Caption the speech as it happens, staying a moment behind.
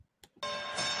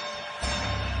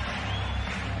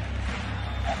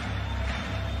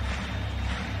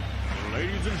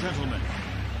Ladies and gentlemen,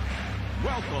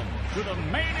 welcome to the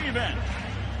main event.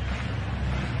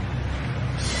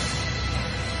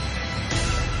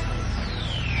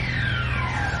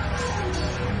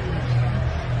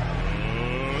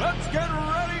 Let's get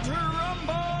ready to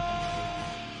rumble!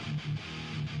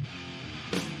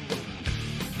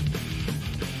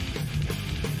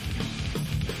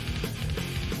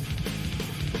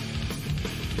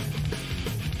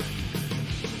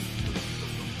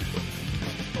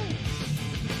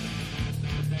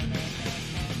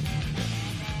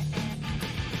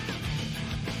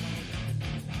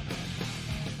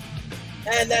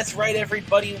 And that's right,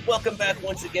 everybody. Welcome back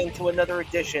once again to another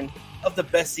edition of the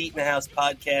Best Seat in the House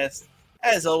podcast.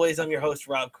 As always, I'm your host,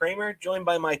 Rob Cramer, joined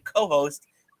by my co-host,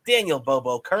 Daniel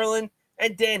Bobo Curlin.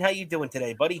 And Dan, how you doing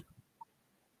today, buddy?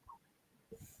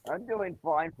 I'm doing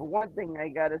fine. For one thing, I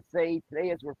got to say, today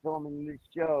as we're filming this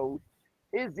show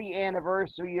is the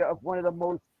anniversary of one of the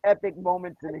most epic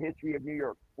moments in the history of New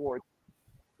York sports,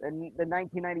 and the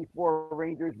 1994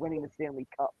 Rangers winning the Stanley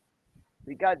Cup.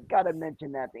 We got to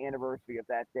mention that, the anniversary of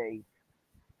that day.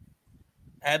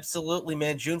 Absolutely,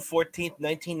 man. June 14th,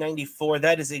 1994.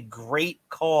 That is a great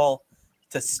call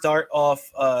to start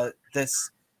off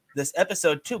this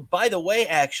episode, too. By the way,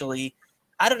 actually,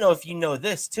 I don't know if you know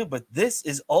this, too, but this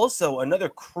is also another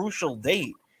crucial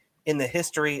date in the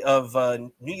history of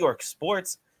New York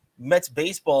sports, Mets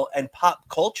baseball, and pop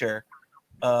culture,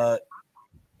 all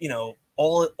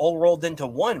rolled into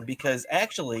one, because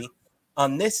actually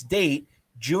on this date,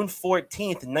 June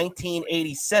 14th,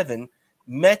 1987,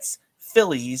 Mets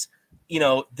Phillies,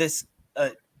 this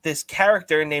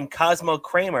character named Cosmo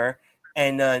Cramer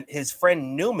and his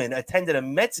friend Newman attended a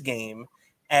Mets game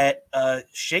at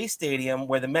Shea Stadium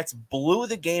where the Mets blew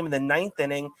the game in the ninth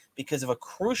inning because of a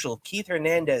crucial Keith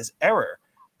Hernandez error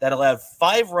that allowed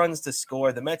 5 runs to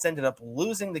score. The Mets ended up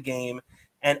losing the game,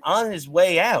 and on his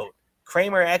way out,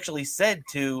 Cramer actually said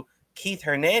to Keith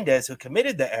Hernandez, who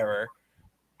committed the error,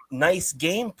 "Nice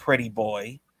game, pretty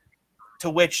boy," to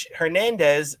which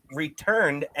Hernandez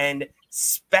returned and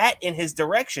spat in his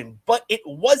direction. But it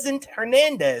wasn't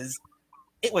Hernandez.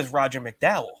 It was Roger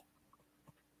McDowell.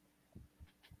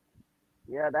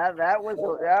 Yeah, that was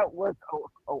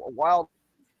a wild.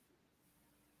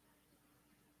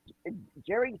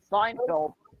 Jerry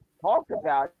Seinfeld talked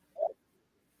about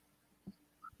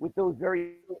with those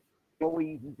very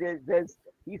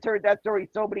he's heard that story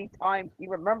so many times he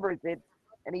remembers it,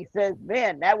 and he says,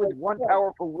 "Man, that was one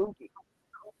powerful loogie."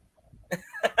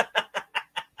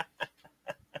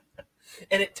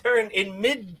 And it turned in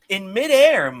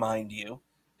midair, mind you.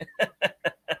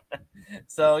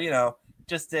 So,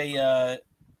 just a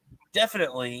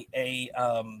definitely a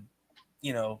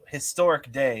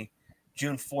historic day,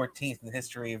 June 14th in the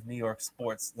history of New York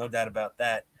sports, no doubt about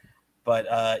that. But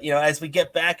as we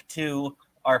get back to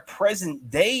our present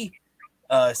day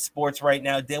sports right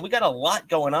now, Dan, we got a lot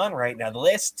going on right now. The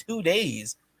last 2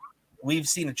 days, we've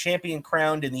seen a champion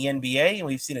crowned in the NBA, and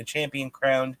we've seen a champion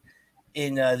crowned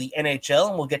in the NHL,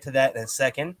 and we'll get to that in a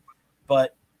second.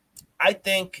 But I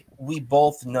think we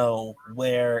both know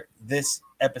where this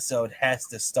episode has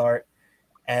to start.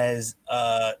 As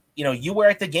you were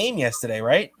at the game yesterday,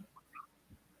 right?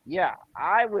 Yeah,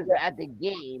 I was at the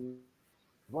game,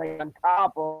 like on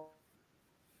top of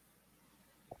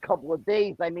a couple of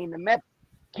days. I mean, the Mets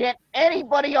can't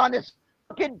anybody on this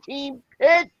fucking team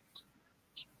pitch.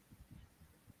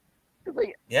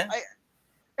 Yeah.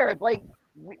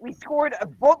 We scored a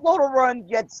boatload of runs,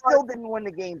 yet still didn't win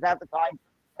the games at the time.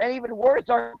 And even worse,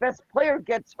 our best player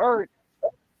gets hurt.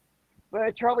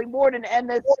 But Charlie Morton and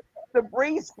the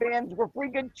Braves fans were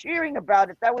freaking cheering about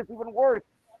it. That was even worse.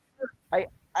 I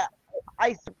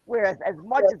swear, as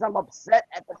much as I'm upset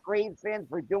at the Braves fans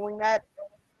for doing that,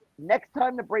 next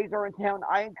time the Braves are in town,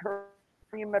 I encourage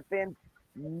Met fans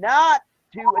not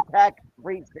to attack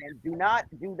Braves fans. Do not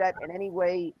do that in any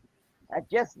way. That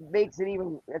just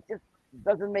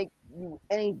doesn't make you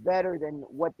any better than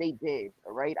what they did.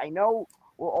 All right. I know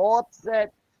we're all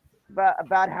upset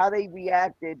about how they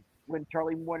reacted when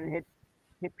Charlie Morton hit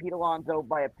Pete Alonso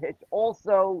by a pitch.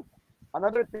 Also,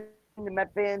 another thing, the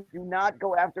Met fans, do not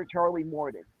go after Charlie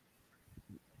Morton.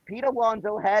 Pete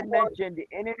Alonso had mentioned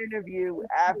in an interview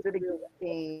after the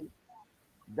game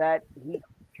that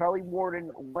Charlie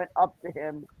Morton went up to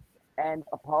him and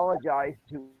apologized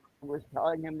to him, was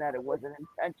telling him that it wasn't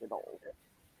intentional.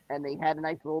 And they had a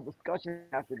nice little discussion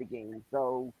after the game.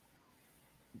 So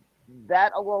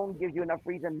that alone gives you enough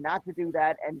reason not to do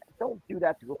that, and don't do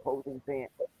that to opposing fans,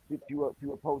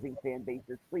 to opposing fan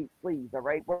bases. Please, all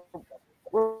right?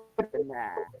 We're in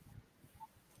that.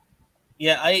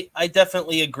 Yeah, I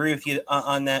definitely agree with you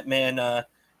on that, man.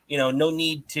 No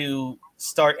need to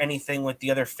start anything with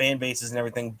the other fan bases and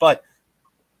everything. But,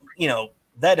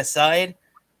 that aside,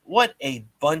 what a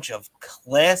bunch of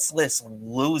classless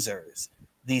losers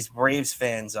these Braves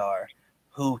fans are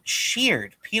who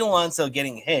cheered Pete Alonso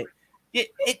getting hit.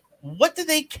 What do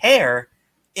they care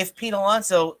if Pete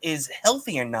Alonso is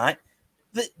healthy or not?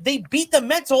 They beat the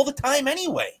Mets all the time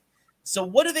anyway. So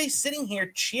what are they sitting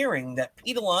here cheering that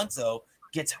Pete Alonso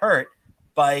gets hurt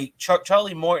by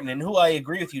Charlie Morton, and who I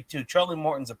agree with you too. Charlie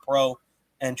Morton's a pro,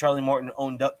 and Charlie Morton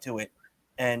owned up to it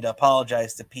and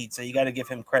apologized to Pete, so you got to give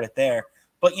him credit there.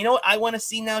 But you know what I want to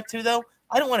see now too, though?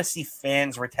 I don't want to see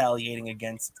fans retaliating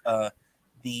against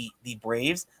the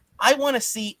Braves. I want to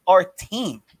see our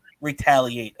team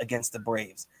retaliate against the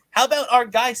Braves. How about our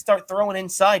guys start throwing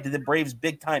inside to the Braves'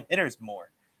 big-time hitters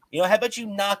more? How about you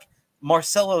knock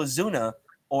Marcelo Ozuna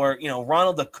or,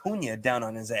 Ronald Acuna down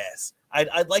on his ass?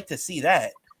 I'd like to see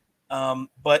that.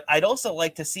 But I'd also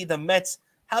like to see the Mets.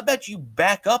 How about you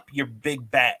back up your big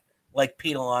bat like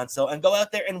Pete Alonso and go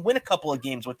out there and win a couple of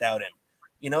games without him?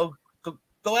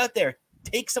 Go out there,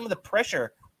 take some of the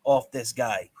pressure off this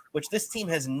guy, which this team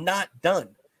has not done.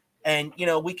 And,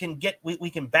 we can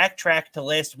backtrack to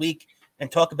last week and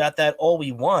talk about that all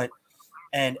we want.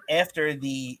 And after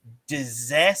the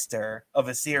disaster of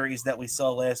a series that we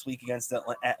saw last week against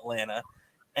Atlanta,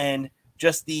 and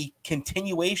just the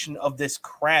continuation of this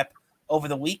crap over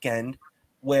the weekend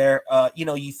where,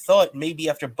 you thought maybe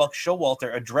after Buck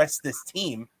Showalter addressed this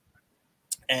team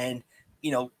and,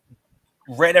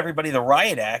 read everybody the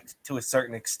riot act to a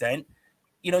certain extent,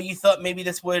 you thought maybe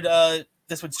this would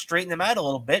straighten them out a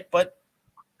little bit. But,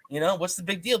 what's the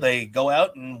big deal? They go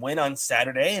out and win on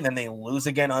Saturday, and then they lose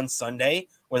again on Sunday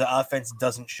where the offense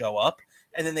doesn't show up.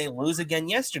 And then they lose again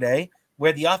yesterday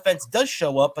where the offense does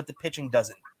show up, but the pitching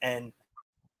doesn't. And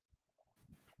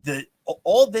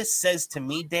all this says to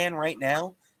me, Dan, right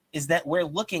now, is that we're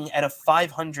looking at a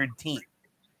 500 team.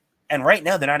 And right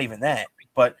now, they're not even that.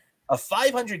 But a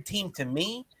 500 team to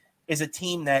me is a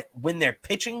team that when they're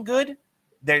pitching good,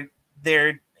 they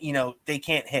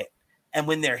can't hit. And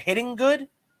when they're hitting good,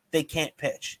 they can't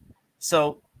pitch.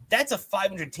 So that's a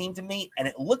 500 team to me. And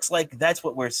it looks like that's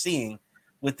what we're seeing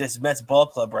with this Mets ball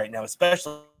club right now,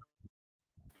 especially.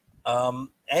 And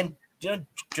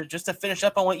just to finish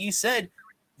up on what you said,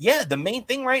 yeah, the main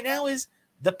thing right now is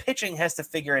the pitching has to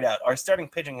figure it out. Our starting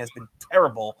pitching has been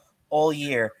terrible all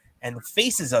year, and the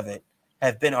faces of it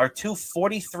have been our two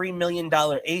 $43 million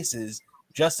aces,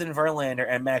 Justin Verlander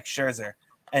and Max Scherzer.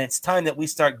 And it's time that we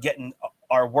start getting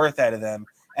our worth out of them.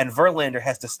 And Verlander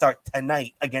has to start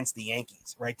tonight against the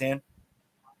Yankees, right, Dan?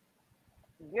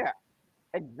 Yeah,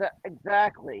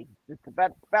 exactly. It's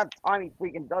about time he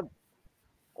freaking does.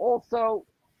 Also,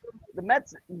 the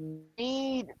Mets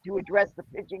need to address the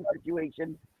pitching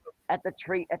situation at the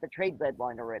trade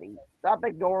deadline already. Stop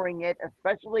ignoring it,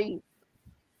 especially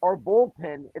our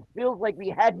bullpen. It feels like we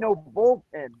had no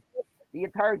bullpen the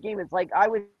entire game. It's like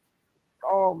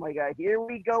oh my God, here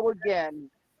we go again.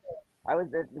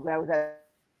 And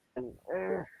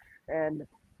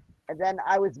then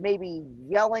I was maybe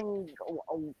yelling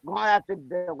after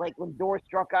when Doors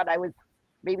struck out. I was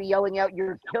maybe yelling out,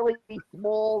 "You're killing me,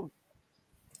 Smalls."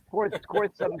 Of course,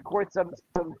 some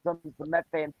Met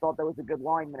fans thought that was a good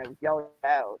line when I was yelling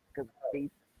out because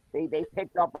they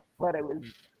picked up what I was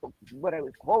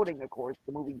quoting. Of course,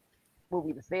 the movie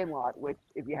The Sandlot, which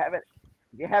if you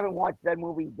haven't watched that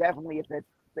movie, definitely it's a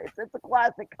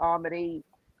classic comedy.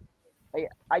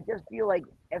 I just feel like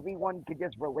everyone could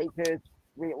just relate to it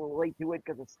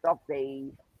because of stuff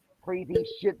crazy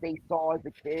shit they saw as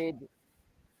a kid.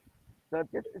 So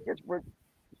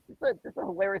it's just a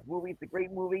hilarious movie. It's a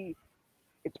great movie.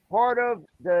 It's part of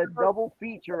the double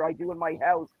feature I do in my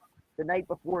house the night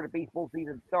before the baseball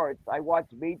season starts. I watch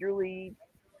Major League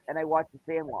and I watch The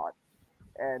Sandlot,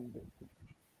 and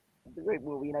it's a great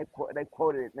movie, and I've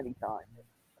quoted it many times.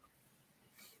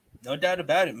 No doubt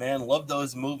about it, man. Love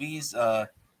those movies.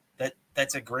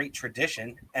 That's a great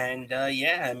tradition. And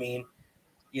yeah, I mean,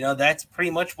 that's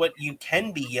pretty much what you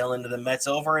can be yelling to the Mets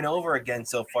over and over again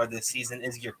so far this season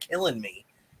is "You're killing me,"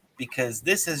 because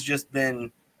this has just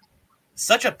been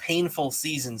such a painful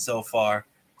season so far,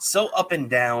 so up and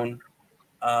down.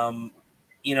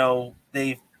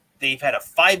 They've had a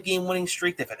 5-game winning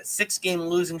streak, they've had a 6-game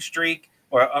losing streak,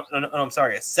 or a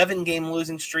 7-game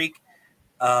losing streak.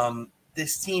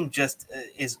 This team just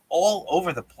is all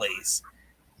over the place.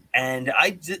 And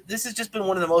this has just been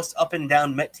one of the most up and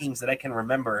down Met teams that I can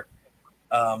remember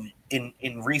in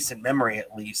recent memory,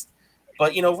 at least.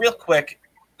 But, real quick,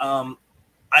 I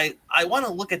want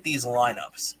to look at these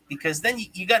lineups because then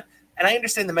you got – and I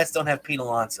understand the Mets don't have Pete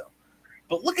Alonso.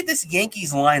 But look at this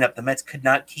Yankees lineup the Mets could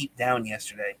not keep down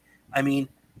yesterday. I mean,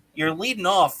 you're leading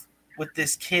off with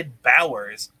this kid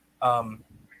Bowers,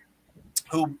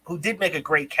 who did make a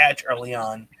great catch early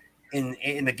on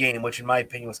in the game, which in my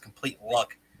opinion was complete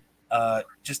luck.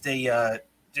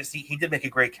 He did make a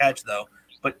great catch though.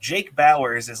 But Jake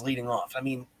Bowers is leading off. I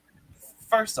mean,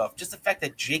 first off, just the fact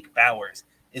that Jake Bowers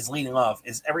is leading off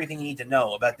is everything you need to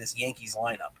know about this Yankees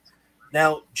lineup.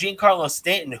 Now, Giancarlo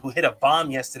Stanton, who hit a bomb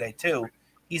yesterday too,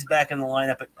 he's back in the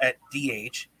lineup at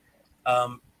DH.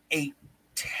 A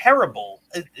terrible.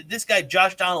 This guy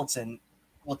Josh Donaldson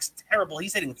looks terrible.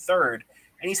 He's hitting third,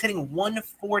 and he's hitting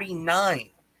 149.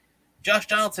 Josh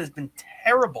Donaldson has been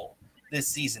terrible this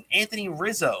season. Anthony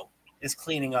Rizzo is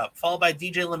cleaning up, followed by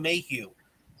DJ LeMahieu.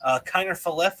 Kiner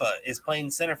Falefa is playing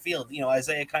center field. You know,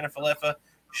 Isaiah Kiner Falefa,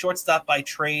 shortstop by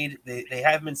trade. They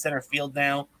have him in center field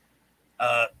now.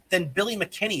 Then Billy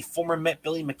McKinney, former Met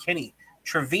Billy McKinney.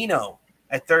 Trevino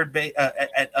at third base,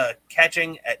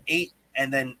 catching at 8,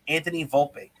 and then Anthony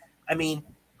Volpe. I mean,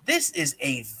 this is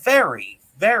a very,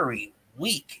 very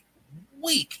weak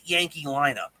Yankee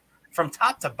lineup from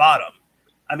top to bottom.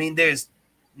 I mean, there's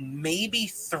maybe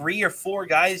 3 or 4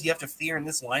 guys you have to fear in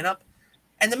this lineup.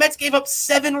 And the Mets gave up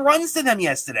 7 runs to them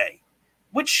yesterday,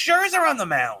 with Scherzer on the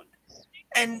mound.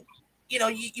 And, you know,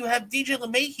 you have DJ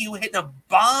LeMahieu hitting a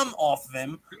bomb off of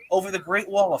him over the Great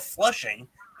Wall of Flushing,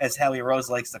 as Howie Rose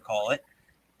likes to call it.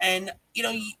 And, you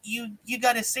know, you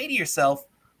got to say to yourself,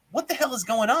 what the hell is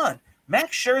going on?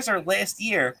 Max Scherzer last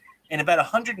year, in about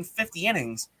 150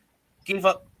 innings, gave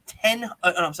up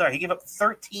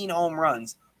 13 home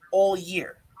runs all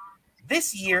year.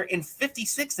 This year, in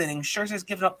 56 innings, Scherzer's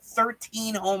given up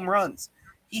 13 home runs.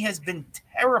 He has been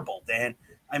terrible, Dan.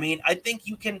 I mean, I think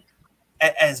you can,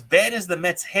 as bad as the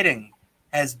Mets hitting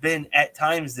has been at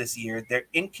times this year, their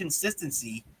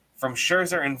inconsistency from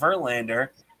Scherzer and Verlander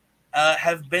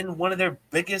have been one of their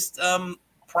biggest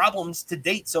problems to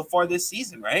date so far this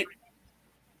season, right?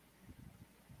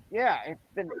 Yeah, it's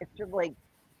just like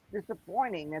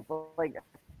disappointing. It's like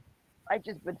I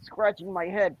just been scratching my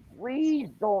head. Please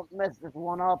don't mess this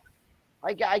one up.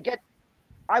 I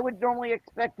would normally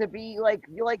expect to be like,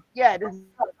 yeah, this is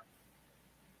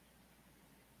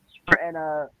and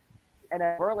a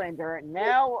Verlander.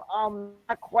 Now I'm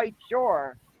not quite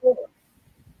sure.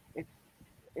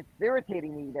 It's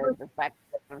irritating me the fact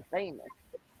that I'm saying this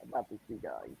about these 2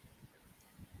 guys.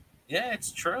 Yeah,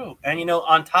 it's true. And, you know,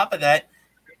 on top of that,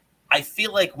 I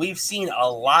feel like we've seen a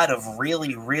lot of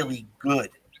really, really good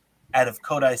out of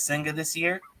Kodai Senga this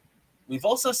year. We've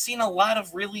also seen a lot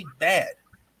of really bad.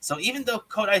 So even though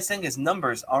Kodai Senga's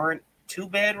numbers aren't too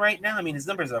bad right now, I mean, his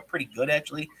numbers are pretty good,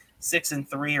 actually.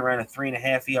 6-3, around a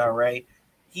 3.5 ERA.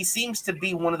 He seems to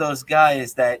be one of those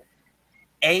guys that,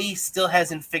 A, still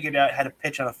hasn't figured out how to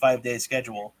pitch on a 5-day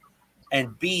schedule,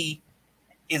 and B,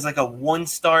 is like a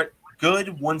 1-start good,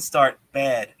 1-start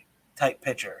bad type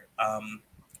pitcher.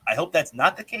 I hope that's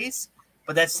not the case,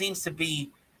 but that seems to be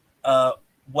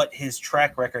what his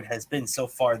track record has been so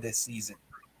far this season.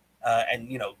 And,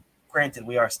 you know, granted,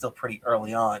 we are still pretty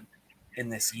early on in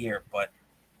this year, but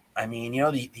I mean, you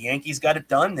know, the Yankees got it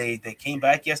done. They came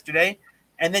back yesterday,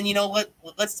 and then, you know,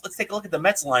 let's take a look at the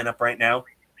Mets lineup right now.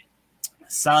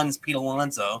 Sans Pete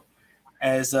Alonso,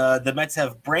 as the Mets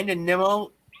have Brandon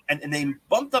Nimmo, and they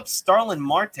bumped up Starlin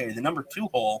Marte, the number 2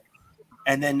 hole,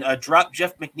 and then dropped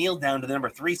Jeff McNeil down to the number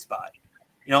 3 spot.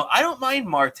 You know, I don't mind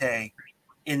Marte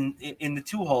in the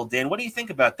 2 hole, Dan. What do you think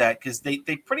about that? Because they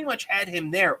pretty much had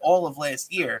him there all of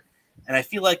last year, and I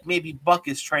feel like maybe Buck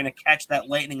is trying to catch that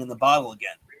lightning in the bottle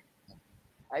again.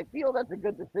 I feel that's a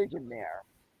good decision there.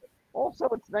 Also,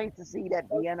 it's nice to see that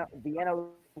Vienna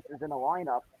is in the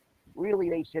lineup. Really,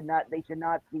 they should not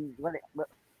be let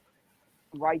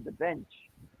ride the bench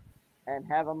and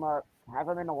have him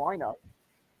in the lineup.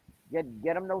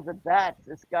 Get him those at bats.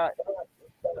 This guy,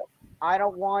 I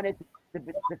don't want it to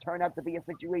turn out to be a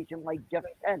situation like Jeff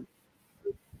Kent,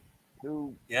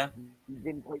 who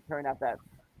didn't quite turn out that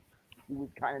he was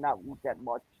kind of not weak that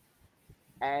much,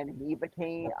 and he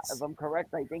became, if I'm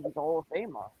correct, I think he's a Hall of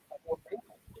Famer.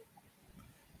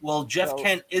 Well, Jeff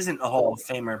Kent isn't a Hall of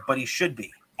Famer, but he should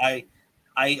be. I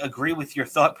agree with your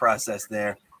thought process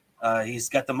there. He's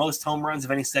got the most home runs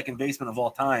of any second baseman of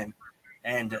all time,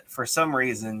 and for some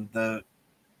reason, the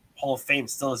Hall of Fame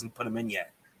still hasn't put him in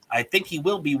yet. I think he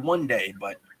will be one day,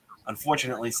 but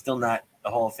unfortunately, still not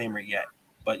a Hall of Famer yet.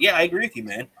 But yeah, I agree with you,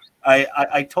 man.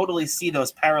 I totally see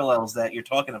those parallels that you're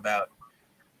talking about,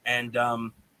 and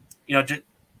you know,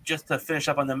 just to finish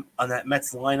up on that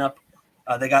Mets lineup,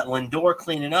 they got Lindor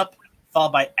cleaning up,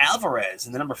 followed by Alvarez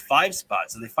in the number 5 spot.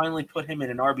 So they finally put him in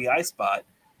an RBI spot,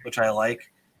 which I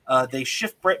like. They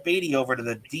shift Brett Beatty over to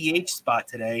the DH spot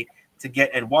today to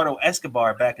get Eduardo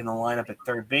Escobar back in the lineup at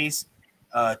third base.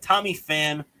 Tommy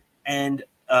Pham and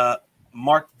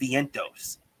Mark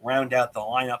Vientos round out the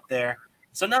lineup there.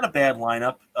 So not a bad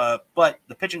lineup, but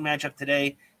the pitching matchup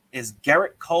today is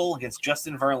Garrett Cole against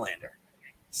Justin Verlander.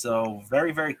 So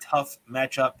very, very tough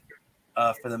matchup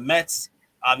for the Mets.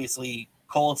 Obviously,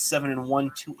 Cole's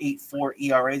 7-1, 2.84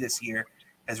 ERA this year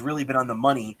has really been on the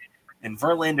money. And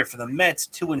Verlander for the Mets,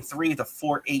 2-3, the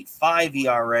 4.85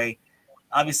 ERA.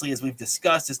 Obviously, as we've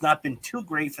discussed, has not been too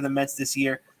great for the Mets this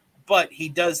year, but he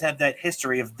does have that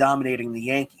history of dominating the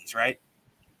Yankees, right?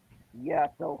 Yeah,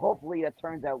 so hopefully it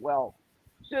turns out well.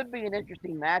 Should be an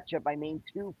interesting matchup. I mean,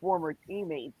 two former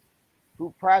teammates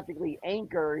who practically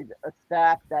anchored a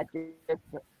staff that just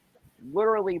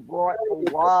literally brought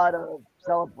a lot of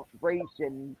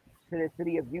celebration to the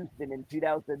city of Houston in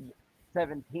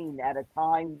 2017 at a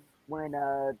time when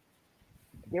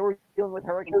they were dealing with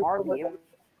Hurricane Harvey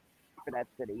for that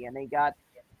city, and they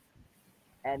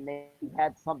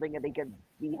had something that they could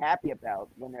be happy about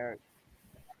when they're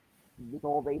with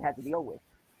all they had to deal with.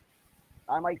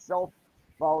 I myself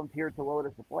volunteered to load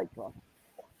us a flight truck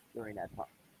during that time,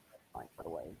 by the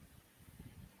way.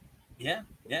 Yeah,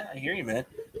 I hear you, man.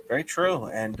 Very true.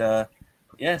 And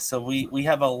so we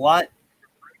have a lot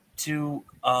to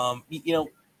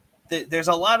there's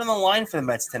a lot on the line for the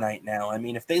Mets tonight now. I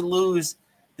mean, if they lose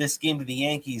this game to the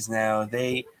Yankees now,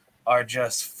 they are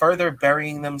just further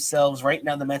burying themselves. Right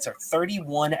now, the Mets are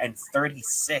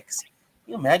 31-36. Can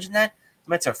you imagine that? The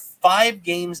Mets are 5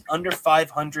 games under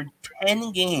 500,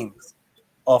 10 games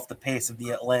off the pace of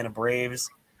the Atlanta Braves.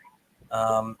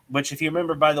 Which, if you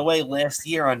remember, by the way, last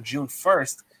year on June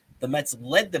 1st, the Mets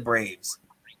led the Braves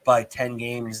by 10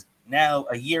 games. Now,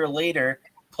 a year later,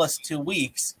 plus 2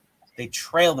 weeks, they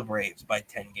trail the Braves by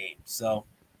 10 games. So,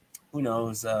 who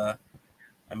knows?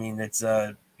 It's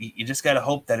you just got to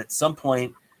hope that at some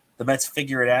point the Mets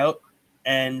figure it out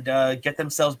and get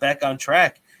themselves back on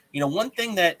track. One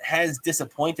thing that has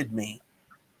disappointed me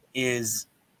is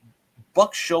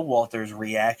Buck Showalter's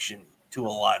reaction to a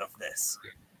lot of this.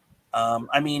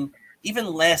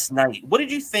 Even last night, what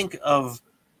did you think of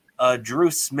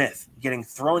Drew Smith getting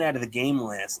thrown out of the game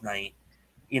last night?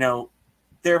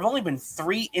 There have only been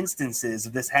 3 instances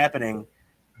of this happening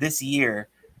this year.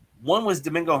 One was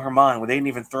Domingo Germán, where they didn't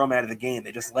even throw him out of the game.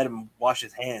 They just let him wash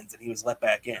his hands, and he was let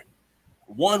back in.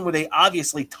 One where they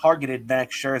obviously targeted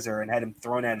Max Scherzer and had him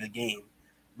thrown out of the game,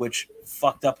 which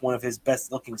fucked up one of his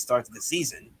best-looking starts of the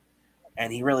season,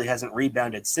 and he really hasn't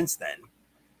rebounded since then.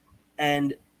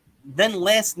 And then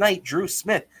last night, Drew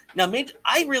Smith. Now,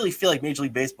 I really feel like Major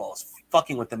League Baseball is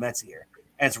fucking with the Mets here,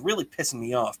 and it's really pissing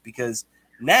me off because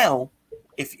now,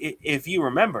 if you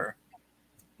remember,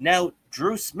 now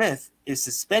Drew Smith is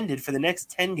suspended for the next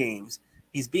 10 games.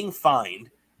 He's being fined,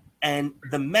 and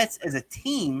the Mets as a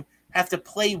team have to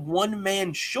play one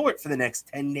man short for the next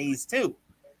 10 days too.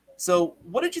 So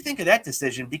what did you think of that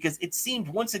decision? Because it seemed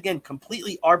once again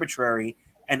completely arbitrary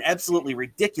and absolutely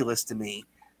ridiculous to me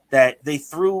that they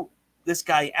threw this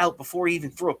guy out before he even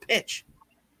threw a pitch.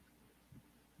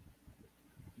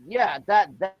 Yeah, that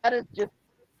is just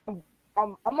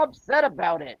I'm upset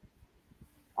about it.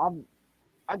 I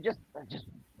just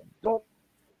don't.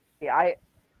 Yeah,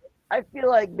 I feel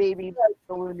like maybe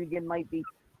Loonigan might be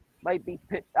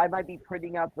I might be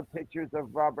printing out the pictures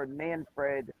of Robert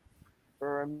Manfred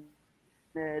for him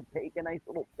to take a nice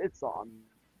little piss on.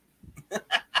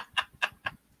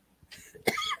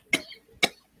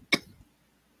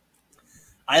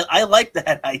 I like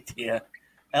that idea.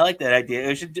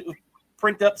 We should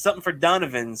print up something for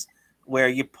Donovan's where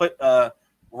you put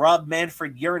Rob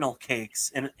Manfred urinal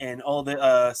cakes in all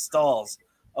the stalls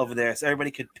over there so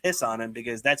everybody could piss on him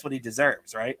because that's what he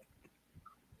deserves, right?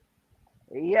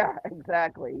 Yeah,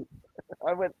 exactly.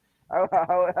 I would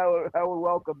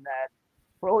welcome that.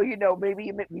 For all you know,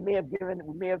 maybe we may have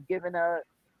given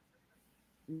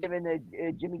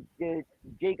Jimmy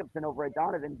Jacobson over at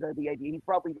Donovan's the idea. He's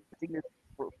probably seeing this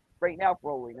right now,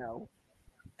 for all we know.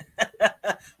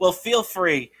 Well, feel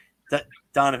free,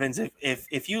 Donovan's.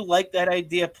 If you like that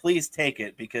idea, please take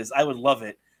it because I would love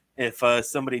it if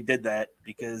somebody did that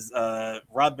because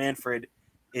Rob Manfred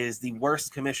is the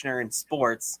worst commissioner in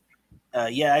sports.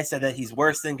 I said that he's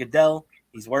worse than Goodell,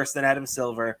 he's worse than Adam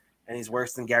Silver, and he's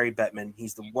worse than Gary Bettman.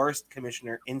 He's the worst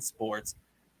commissioner in sports,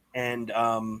 and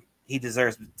he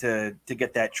deserves to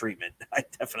get that treatment. I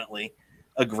definitely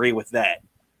agree with that.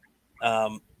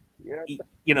 Yeah.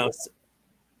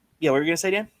 What were you gonna say,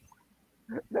 Dan?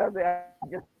 No,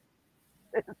 this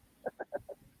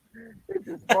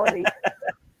is funny.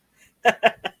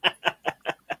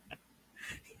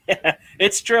 Yeah,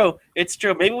 it's true.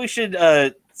 Maybe we should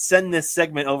send this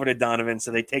segment over to Donovan so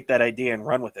they take that idea and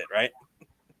run with it, right?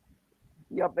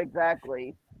 Yep,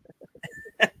 exactly.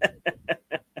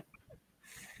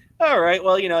 All right.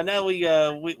 Well, now we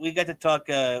got to talk.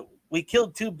 We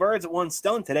killed two birds with one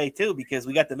stone today too, because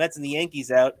we got the Mets and the Yankees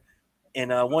out in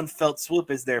one felt swoop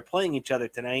as they're playing each other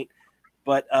tonight.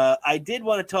 But I did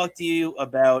want to talk to you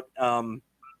about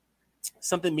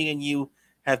something me and you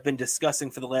have been discussing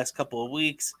for the last couple of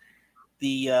weeks.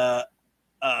 The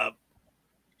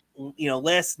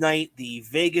last night the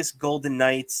Vegas Golden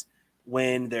Knights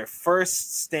win their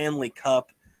first Stanley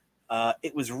Cup.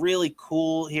 It was really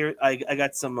cool here. I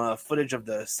got some footage of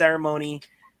the ceremony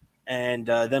and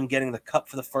them getting the cup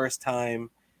for the first time.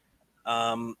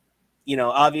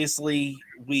 Obviously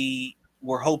we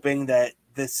were hoping that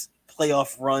this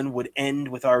playoff run would end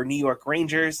with our New York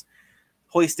Rangers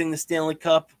hoisting the Stanley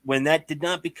Cup. When that did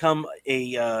not become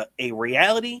a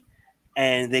reality,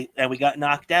 and we got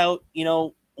knocked out,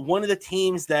 one of the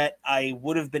teams that I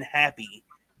would have been happy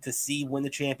to see win the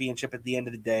championship at the end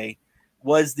of the day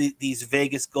was these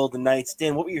Vegas Golden Knights.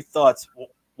 Dan, what were your thoughts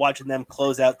watching them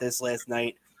close out this last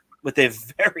night with a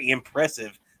very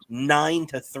impressive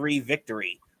 9-3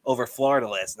 victory over Florida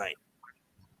last night?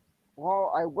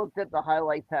 Well, I looked at the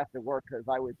highlights after work because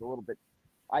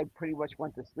I pretty much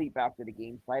went to sleep after the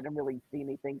game, so I didn't really see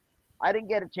anything. I didn't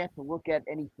get a chance to look at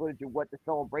any footage of what the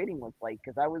celebrating was like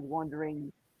because I was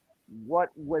wondering what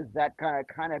was that kind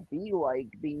of be like,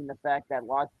 being the fact that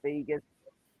Las Vegas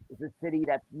is a city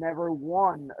that's never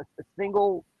won a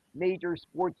single major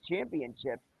sports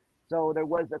championship. So there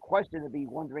was a question to be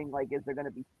wondering, like, is there going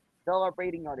to be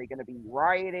celebrating? Are they going to be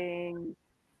rioting?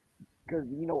 Because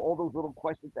all those little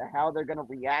questions of how they're going to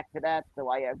react to that. So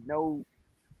I have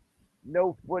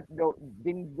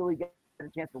didn't really get a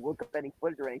chance to look up any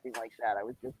footage or anything like that. I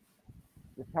was just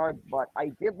hard, but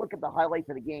I did look at the highlights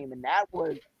of the game, and that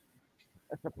was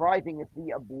surprising to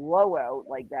see a blowout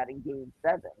like that in Game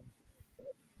 7.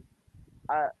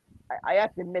 I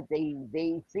have to admit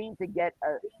they seem to get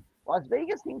Las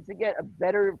Vegas seems to get a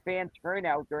better fan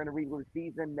turnout during the regular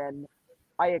season than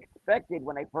I expected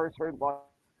when I first heard Las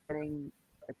Vegas getting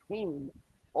a team.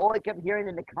 All I kept hearing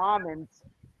in the comments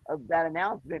of that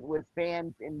announcement was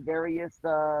fans in various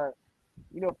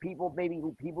people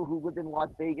who lived in Las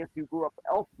Vegas who grew up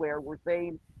elsewhere were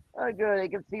saying, "Oh, good, they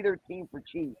can see their team for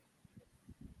cheap."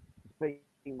 Pretty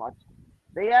much,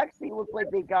 they actually looked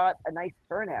like they got a nice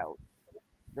turnout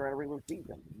during a regular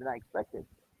season than I expected.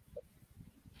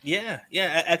 Yeah,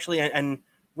 actually, and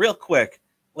real quick,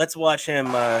 let's watch him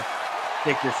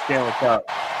take this Stanley Cup.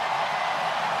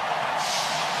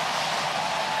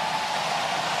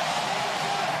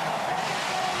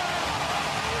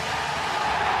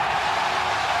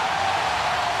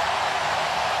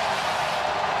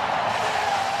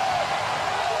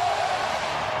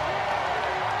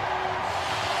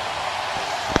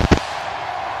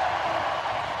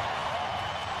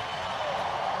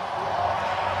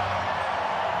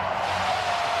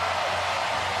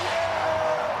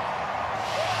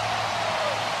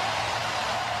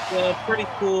 Pretty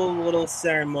cool little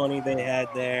ceremony they had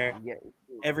there. Yeah,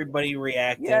 Everybody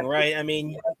reacting, yeah, right? I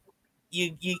mean,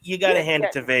 you got to hand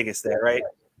it to Vegas there, right?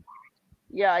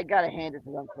 yeah. I gotta hand it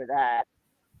to them for that.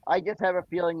 I just have a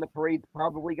feeling the parade's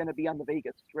probably going to be on the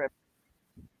Vegas Strip.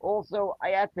 Also, I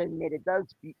have to admit, it does.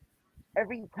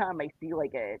 Every time I see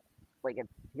like a team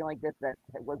like this that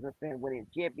wasn't a fan winning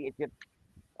a championship,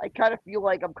 I kind of feel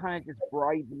like I'm kind of just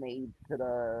bridesmaid to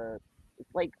the. It's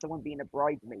like someone being a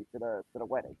bridesmaid to the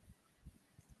wedding.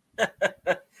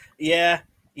 Yeah,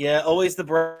 always the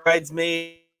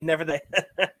bridesmaid, never the.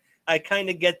 I kind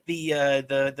of get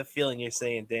the feeling you're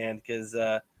saying, Dan, because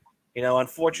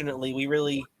unfortunately, we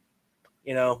really,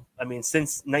 I mean,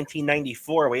 since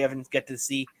 1994, we haven't get to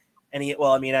see any.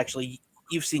 Well, I mean, actually,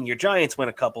 you've seen your Giants win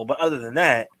a couple, but other than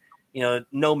that,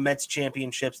 no Mets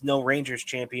championships, no Rangers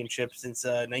championships since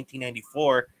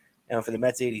 1994. For the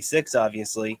Mets, 86,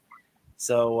 obviously.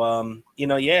 So,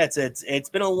 it's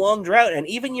been a long drought, and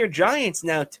even your Giants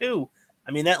now too.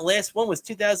 I mean, that last one was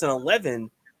 2011,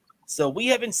 so we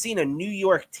haven't seen a New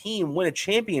York team win a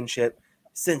championship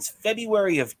since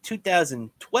February of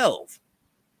 2012.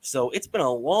 So it's been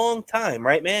a long time,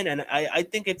 right, man? And I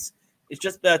think it's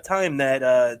just about time that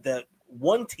that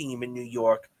one team in New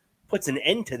York puts an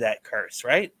end to that curse,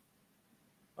 right?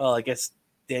 Well, I guess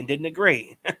Dan didn't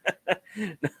agree.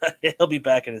 He'll be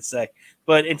back in a sec.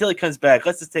 But until he comes back,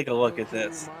 let's just take a look at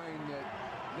this.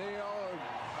 They are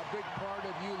a big part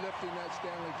of you lifting that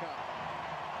Stanley Cup.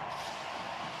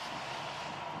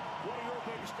 What are your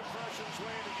biggest impressions,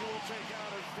 Wayne, that you will take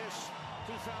out of this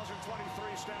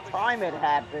 2023 Stanley Cup? Time it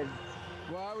happened.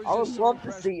 Well, I was I would just so love to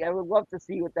impressed. see. I would love to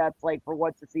see what that's like for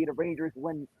once to see the Rangers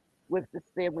win with the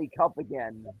Stanley Cup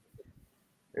again.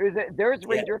 There's Yeah,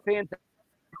 Ranger fans that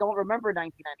don't remember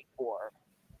 1994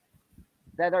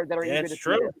 that are yeah, eager it's to see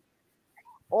true. it.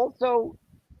 Also,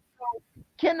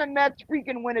 can the Mets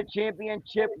freaking win a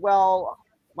championship? Well,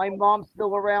 my mom's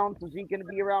still around, so she's gonna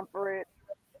be around for it.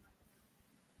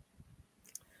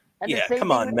 And the Yeah, same come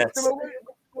thing on, with Mr. Mets. Malone.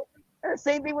 And the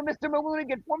same thing with Mr.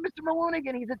 Malonigan. Poor Mr.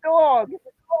 Malonigan, he's a dog.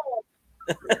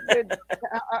 The,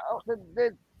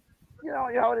 the,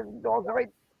 how it is, dogs are right.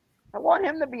 I want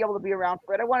him to be able to be around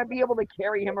for it. I want to be able to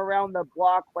carry him around the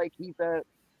block like he's a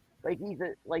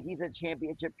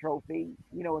championship trophy,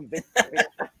 and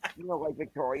like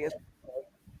victorious.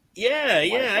 Yeah, I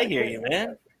want yeah, to I try hear to, you,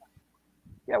 man.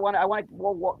 yeah, I want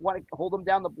to hold him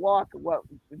down the block.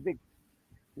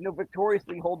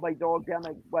 Victoriously hold my dog down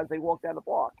as they walk down the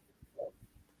block.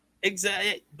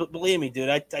 Exactly. But believe me, dude,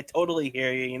 I totally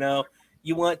hear you.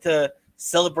 You want to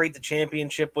celebrate the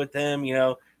championship with him.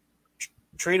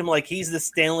 Treat him like he's the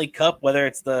Stanley Cup, whether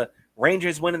it's the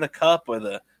Rangers winning the Cup or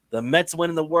the Mets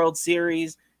winning the World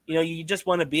Series. You just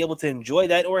want to be able to enjoy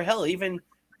that, or hell, even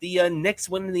the Knicks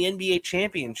winning the NBA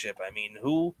championship. I mean,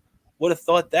 who would have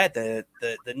thought that the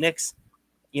Knicks,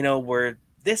 were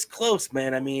this close,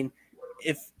 man? I mean,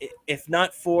 if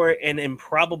not for an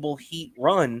improbable Heat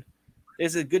run,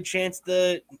 there's a good chance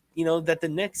that the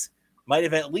Knicks might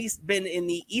have at least been in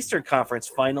the Eastern Conference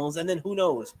Finals, and then who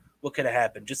knows what could have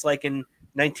happened. Just like in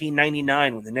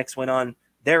 1999 when the Knicks went on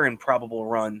their improbable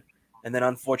run, and then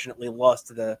unfortunately lost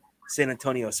to the San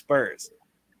Antonio Spurs.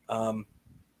 Um,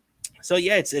 so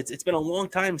yeah, it's been a long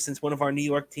time since one of our New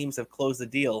York teams have closed the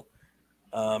deal.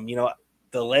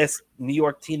 The last New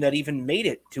York team that even made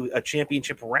it to a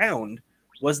championship round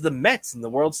was the Mets in the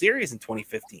World Series in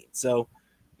 2015. So,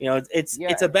 Yeah,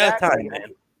 it's about time,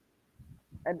 exactly.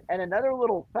 man. And another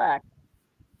little fact.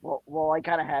 Well, I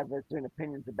kind of have certain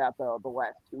opinions about the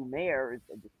last two mayors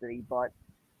of the city, but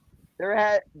there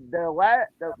had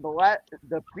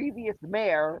the previous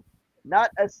mayor,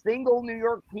 not a single New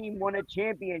York team won a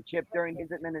championship during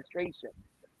his administration.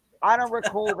 I don't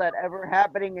recall that ever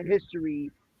happening in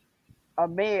history. A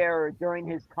mayor during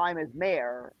his time as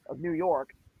mayor of New York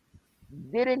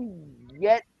didn't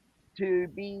get to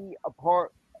be a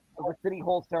part of the city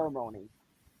hall ceremony,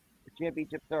 the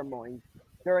championship ceremony,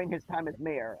 during his time as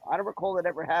mayor. I don't recall that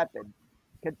ever happened.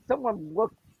 Can someone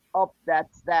look up that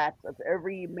stats of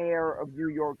every mayor of New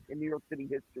York in New York City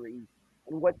history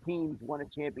and what teams won a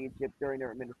championship during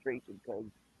their administration? Because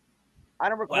I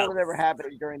don't recall Wow, it ever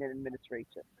happening during an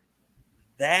administration.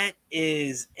 that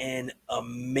is an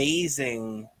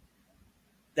amazing.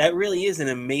 That really is an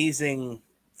amazing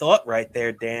thought right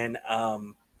there, Dan.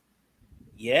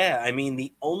 Yeah, I mean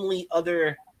the only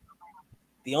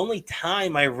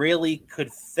time I really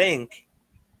could think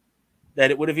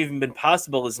that it would have even been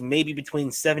possible is maybe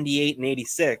between 78 and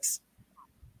 86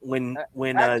 when the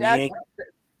Actually, Yankees.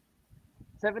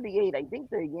 78. I think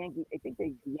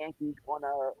the Yankees won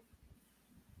a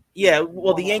Yeah,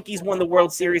 well, the won a Yankees won the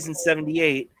World World Series. Series in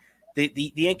 78.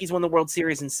 The Yankees won the World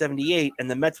Series in 78, and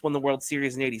the Mets won the World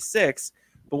Series in 86.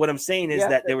 But what I'm saying is Yeah,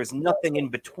 that there was nothing in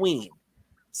between.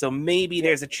 So maybe yeah.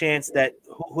 there's a chance that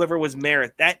whoever was mayor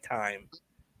at that time,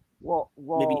 Well,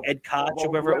 maybe well, Ed Koch or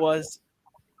well. whoever it was.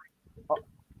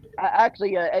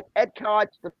 Actually, Ed Koch,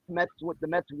 the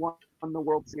Mets won the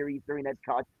World Series during Ed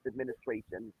Koch's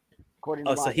administration, according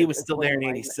to Oh, so my he was still there according in to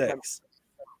my 86.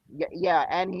 yeah,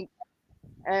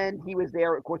 and he was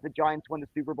there. Of course, the Giants won the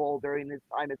Super Bowl during his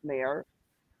time as mayor.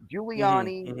 Mm-hmm,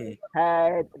 Giuliani mm-hmm.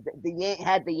 had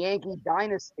the Yankee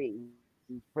dynasty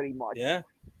pretty much, Yeah,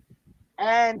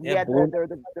 and he yeah, had Bloom.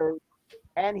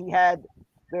 he had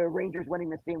the Rangers winning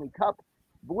the Stanley Cup.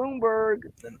 Bloomberg,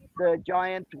 the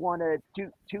Giants won a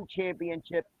two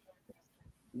championships.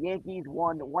 Yankees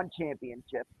won one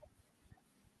championship.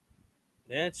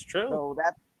 Yeah, it's true. So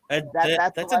that That, that that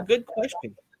that's the that's a last. good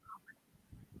question.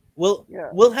 We'll Yeah,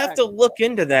 we'll have to exactly. look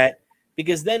into that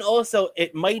because then also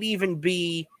it might even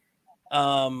be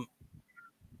um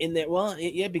in there. Well,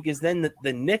 yeah, because then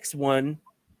the Knicks won,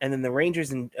 and then the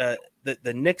Rangers and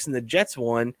the Knicks and the Jets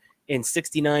won in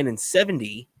 69 and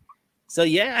 70. So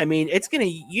yeah, I mean,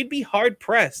 you'd be hard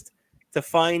pressed to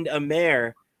find a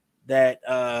mayor that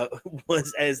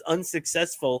was as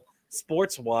unsuccessful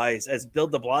sports wise as Bill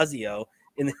De Blasio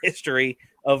in the history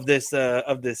of this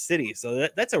city. So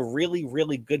that's a really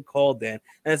really good call, Dan.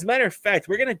 And as a matter of fact,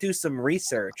 we're gonna do some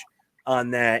research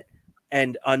on that,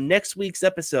 and on next week's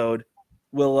episode,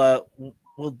 we'll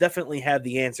definitely have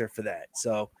the answer for that.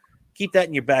 So keep that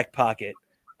in your back pocket.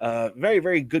 Very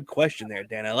very good question there,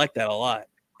 Dan. I like that a lot.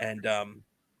 And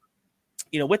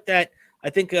with that, I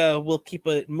think we'll keep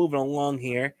it moving along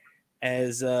here.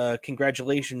 As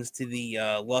congratulations to the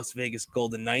Las Vegas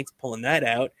Golden Knights pulling that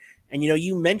out. And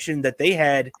you mentioned that they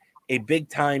had a big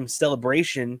time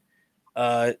celebration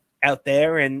out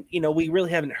there, and we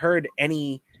really haven't heard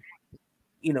any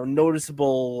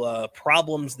noticeable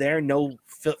problems there. No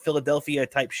Philadelphia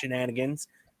type shenanigans.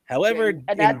 However,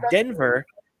 And in Denver,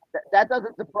 that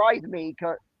doesn't surprise me.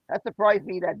 That surprised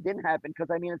me that didn't happen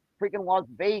because I mean it's freaking Las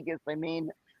Vegas. I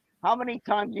mean, how many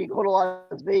times do you go to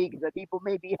Las Vegas that people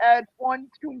maybe had one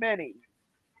too many?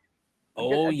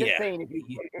 I'm just saying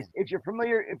if you're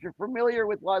familiar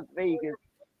with Las Vegas,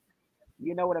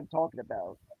 you know what I'm talking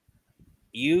about.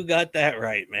 You got that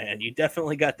right, man. You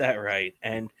definitely got that right.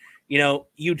 And,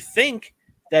 you'd think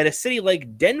that a city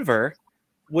like Denver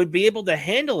would be able to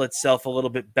handle itself a little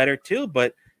bit better too.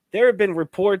 But there have been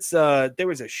reports there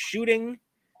was a shooting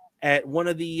at one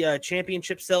of the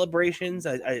championship celebrations.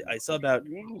 I saw about,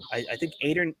 I think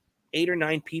 8 or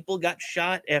 9 people got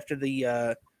shot after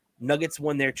the Nuggets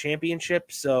won their championship.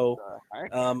 So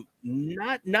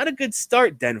not a good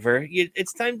start, Denver.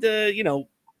 It's time to,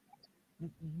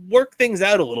 work things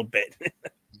out a little bit.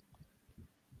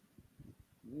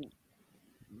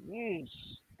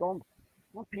 Don't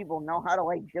people know how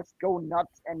to just go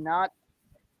nuts and not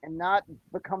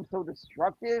become so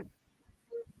destructive?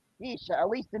 Yeesh, at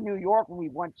least in New York when we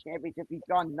won championships, he's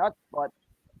gone nuts, but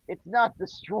it's not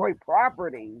destroy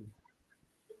property.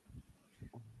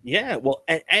 Yeah, well,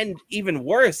 and even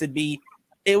worse, it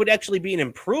would actually be an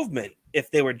improvement if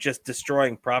they were just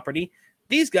destroying property.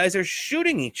 These guys are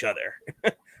shooting each other.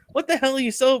 What the hell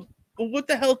what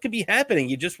the hell could be happening?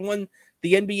 You just won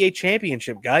the NBA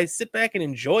championship, guys. Sit back and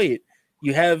enjoy it.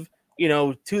 You have,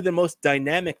 two of the most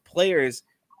dynamic players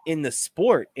in the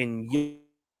sport who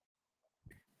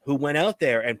went out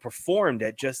there and performed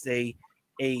at just a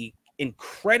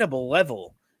incredible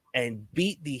level and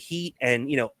beat the Heat.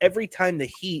 And, every time the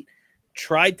Heat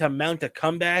tried to mount a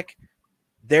comeback,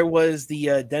 there was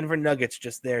the Denver Nuggets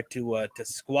just there to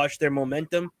squash their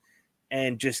momentum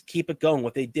and just keep it going.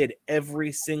 What they did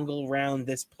every single round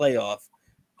this playoff.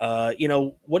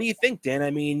 What do you think, Dan? I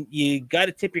mean, you got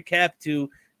to tip your cap to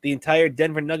the entire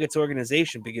Denver Nuggets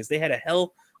organization because they had a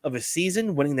hell of a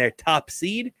season, winning their top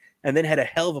seed, and then had a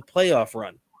hell of a playoff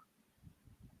run.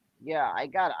 Yeah, I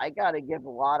got to give a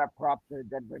lot of props to the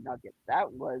Denver Nuggets.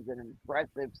 That was an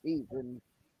impressive season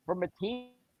from a team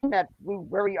that flew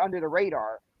very under the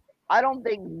radar. I don't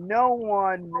think no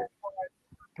one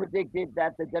predicted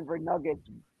that the Denver Nuggets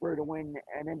were to win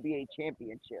an NBA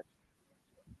championship.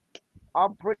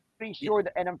 I'm pretty sure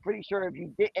that, and I'm pretty sure if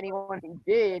you did, anyone who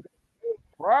did,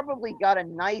 probably got a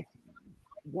nice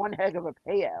one heck of a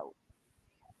payout.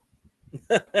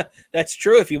 That's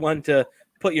true. If you want to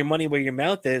put your money where your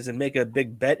mouth is and make a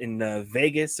big bet in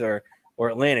Vegas or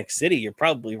Atlantic City, you're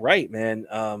probably right, man.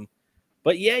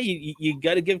 But yeah, you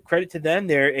got to give credit to them.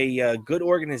 They're a good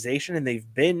organization, and they've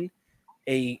been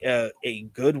a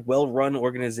good, well-run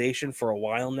organization for a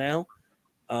while now.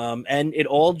 And it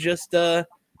all just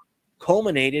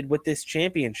culminated with this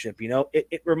championship.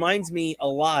 It reminds me a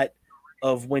lot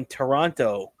of when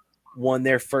Toronto won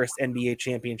their first NBA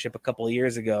championship a couple of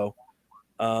years ago.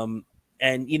 And,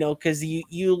 because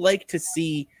you like to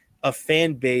see a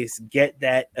fan base get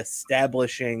that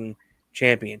establishing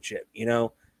championship,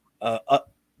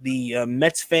 the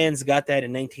Mets fans got that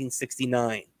in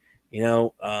 1969.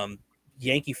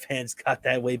 Yankee fans got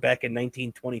that way back in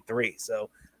 1923. So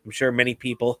I'm sure many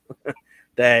people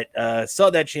that saw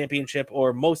that championship,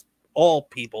 or all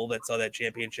people that saw that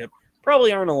championship,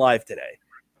 probably aren't alive today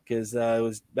because it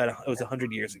was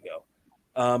 100 years ago.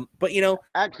 But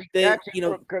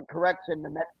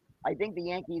correction. I think the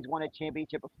Yankees won a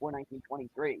championship before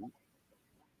 1923.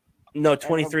 No,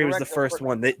 23 was the first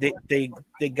one. They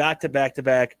got to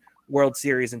back-to-back World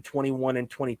Series in 21 and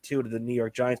 22 to the New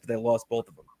York Giants, but they lost both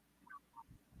of them.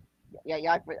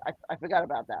 Yeah. I forgot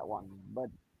about that one, but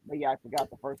yeah, I forgot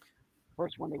the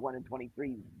first one they won in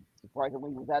 23.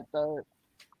 Surprisingly, was that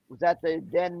the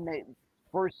then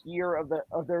first year of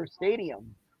their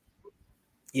stadium.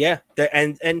 Yeah,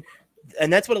 and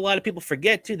that's what a lot of people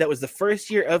forget too. That was the first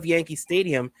year of Yankee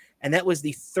Stadium, and that was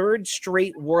the third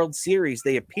straight World Series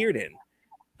they appeared in.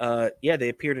 They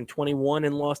appeared in 21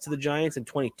 and lost to the Giants, and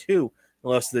 22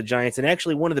 and lost to the Giants. And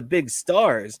actually, one of the big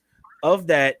stars of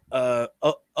that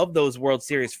of those World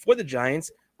Series for the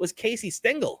Giants was Casey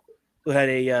Stengel, who had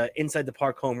a inside the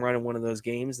park home run in one of those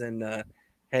games, and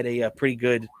had a pretty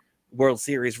good World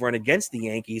Series run against the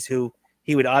Yankees, who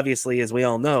he would obviously, as we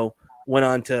all know, went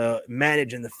on to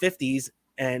manage in the 50s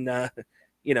and,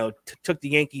 took the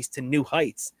Yankees to new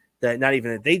heights that not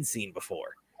even that they'd seen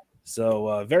before.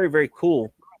 So very, very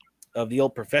cool of the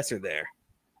old professor there.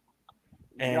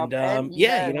 And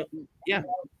yeah.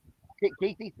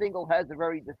 Casey Stengel has the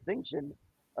very distinction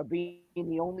of being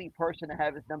the only person to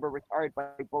have his number retired by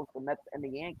both the Mets and the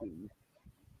Yankees.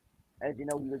 As you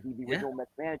know, he was the original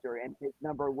Mets manager, and his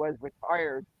number was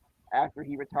retired after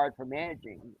he retired from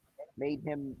managing. Made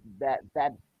him that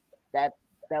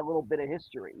little bit of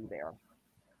history there.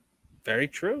 Very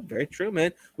true,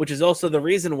 man. Which is also the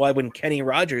reason why when Kenny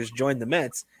Rogers joined the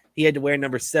Mets, he had to wear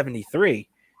number 73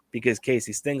 because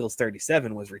Casey Stengel's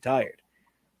 37 was retired.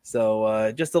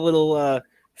 So just a little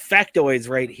factoids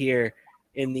right here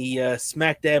in the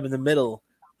smack dab in the middle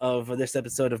of this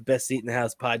episode of Best Seat in the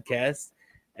House podcast.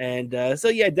 And so,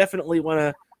 yeah, definitely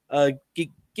want to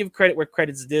give credit where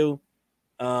credit's due.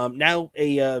 Now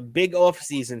a big off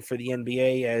season for the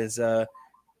NBA as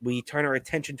we turn our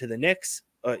attention to the Knicks.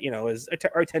 As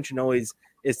our attention always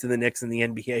is to the Knicks and the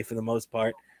NBA for the most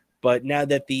part. But now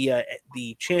that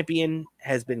the champion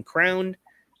has been crowned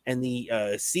and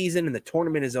the season and the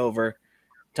tournament is over,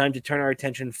 time to turn our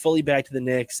attention fully back to the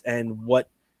Knicks and what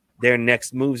their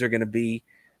next moves are going to be.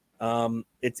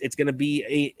 It's going to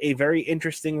be a very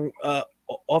interesting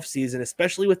offseason,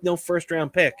 especially with no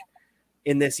first-round pick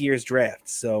in this year's draft.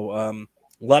 So a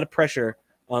lot of pressure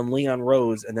on Leon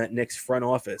Rose and that Knicks front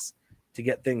office to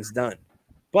get things done.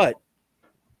 But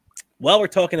while we're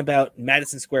talking about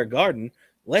Madison Square Garden,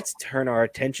 let's turn our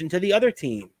attention to the other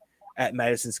team at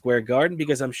Madison Square Garden,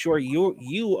 because I'm sure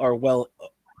you are well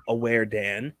aware,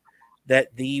 Dan,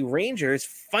 that the Rangers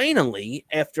finally,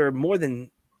 after more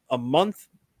than a month,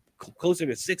 closer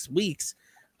to 6 weeks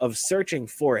of searching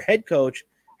for a head coach,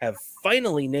 have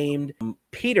finally named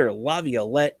Peter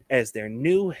Laviolette as their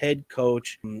new head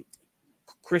coach.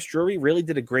 Chris Drury really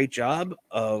did a great job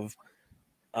of,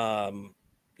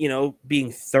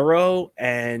 being thorough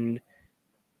and,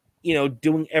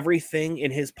 doing everything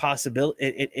in his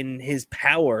in his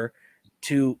power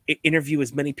to interview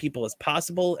as many people as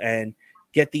possible and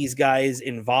get these guys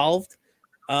involved.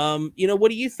 What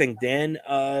do you think, Dan?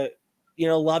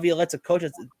 Laviolette's a coach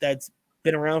that's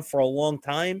been around for a long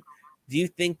time. Do you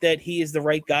think that he is the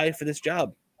right guy for this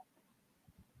job?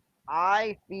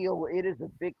 I feel it is a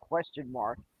big question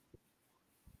mark.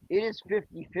 It is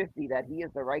 50-50 that he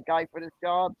is the right guy for this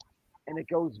job, and it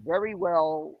goes very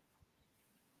well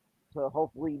to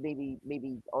hopefully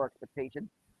maybe our expectations.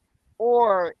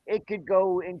 Or it could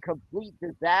go in complete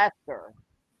disaster.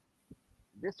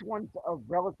 This one's a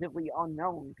relatively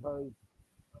unknown because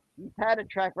he's had a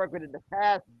track record in the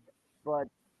past, but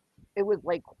it was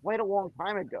like quite a long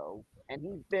time ago, and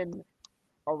he's been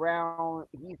around.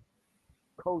 He's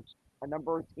coached a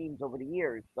number of teams over the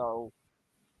years, so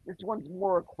this one's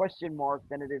more a question mark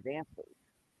than it is answered.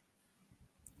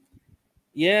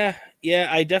 Yeah,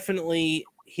 I definitely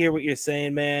hear what you're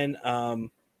saying, man.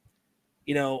 I'll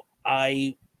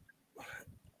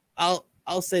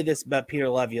say this about Peter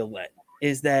Laviolette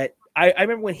is that I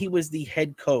remember when he was the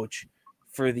head coach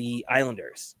for the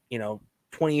Islanders,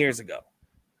 20 years ago.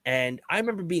 And I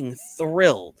remember being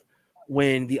thrilled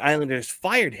when the Islanders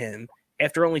fired him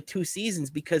after only 2 seasons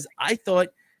because I thought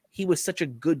he was such a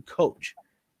good coach.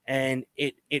 And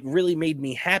it really made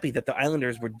me happy that the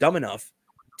Islanders were dumb enough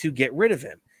to get rid of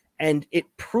him. And it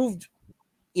proved,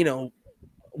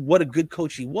 what a good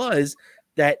coach he was,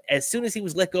 that as soon as he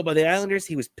was let go by the Islanders,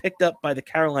 he was picked up by the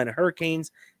Carolina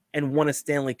Hurricanes and won a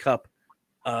Stanley Cup,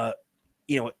 a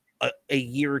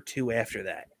year or two after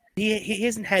that. He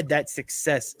hasn't had that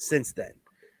success since then.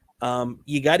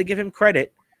 You got to give him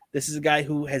credit. This is a guy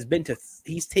who has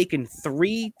he's taken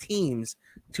 3 teams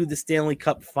to the Stanley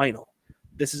Cup final.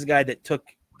 This is a guy that took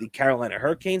the Carolina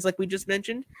Hurricanes, like we just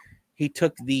mentioned. He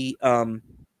took the,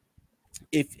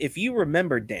 if you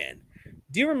remember, Dan,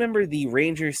 do you remember the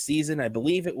Rangers season? I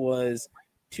believe it was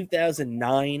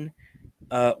 2009,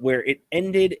 where it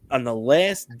ended on the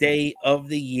last day of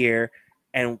the year,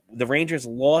 and the Rangers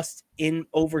lost in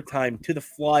overtime to the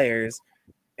Flyers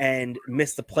and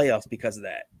missed the playoffs because of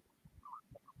that.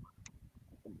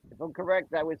 If I'm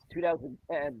correct, that was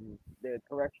 2010. The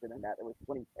correction in that, it was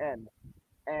 2010.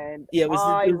 And yeah, it was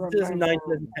the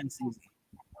 2009-2010 season.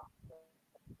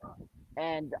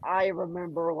 And I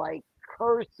remember like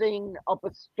cursing up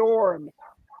a storm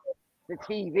to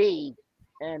TV,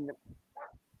 and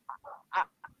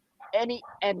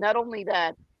not only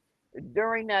that,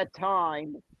 during that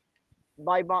time,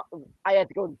 my mom, I had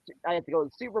to go to the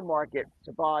supermarket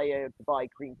to buy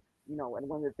cream, and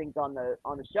one of the things on the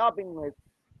shopping list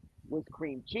was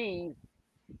cream cheese.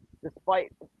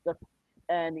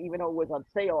 And even though it was on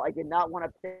sale, I did not want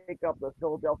to pick up the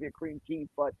Philadelphia cream cheese,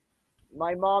 but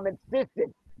my mom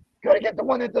insisted, gotta get the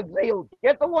one that's on sale.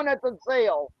 Get the one that's on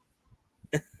sale.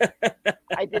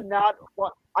 I did not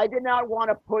want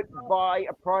to buy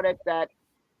a product that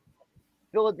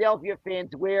Philadelphia fans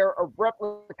wear a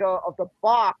replica of the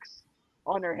box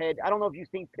on their head. I don't know if you've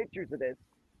seen pictures of this.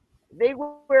 They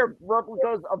wear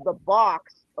replicas of the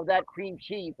box of that cream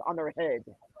cheese on their head.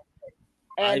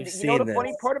 And I've you know seen the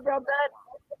funny this. part about that?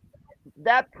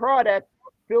 That product,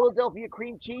 Philadelphia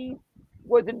cream cheese,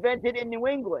 was invented in New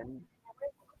England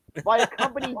by a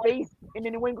company based in the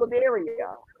New England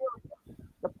area.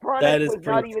 The product That is was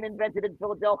not pretty. even invented in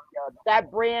Philadelphia.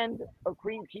 That brand of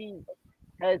cream cheese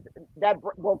has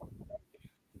well,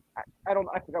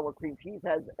 I forgot what cream cheese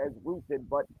has as rooted,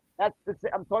 but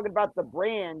I'm talking about the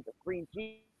brand of cream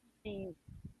cheese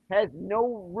has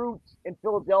no roots in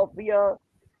Philadelphia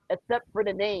except for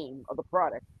the name of the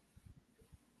product.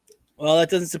 Well, that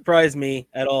doesn't surprise me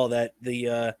at all that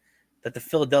the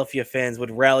Philadelphia fans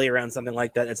would rally around something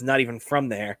like that. That's not even from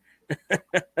there.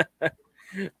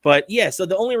 But yeah, so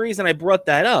the only reason I brought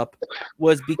that up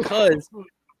was because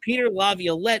Peter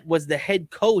Laviolette was the head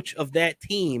coach of that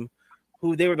team,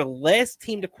 who they were the last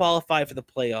team to qualify for the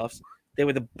playoffs. They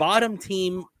were the bottom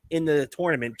team in the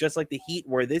tournament, just like the Heat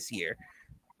were this year.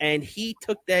 And he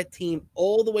took that team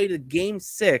all the way to Game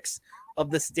 6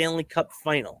 of the Stanley Cup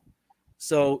final.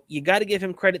 So you got to give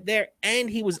him credit there. And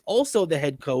he was also the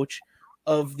head coach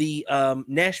of the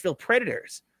Nashville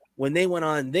Predators when they went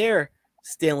on their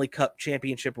Stanley Cup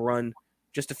championship run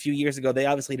just a few years ago. They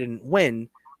obviously didn't win,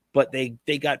 but they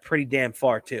got pretty damn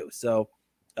far too. So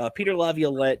Peter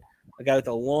Laviolette, a guy with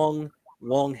a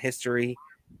long history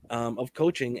of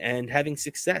coaching and having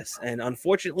success. And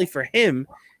unfortunately for him,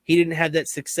 he didn't have that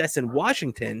success in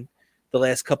Washington the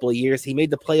last couple of years. He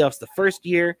made the playoffs the first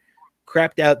year,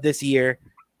 crapped out this year,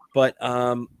 but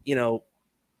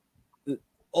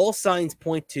all signs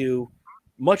point to,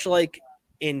 much like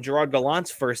in Gerard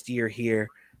Gallant's first year here,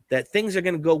 that things are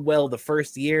going to go well the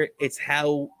first year. It's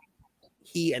how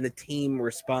he and the team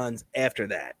responds after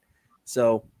that.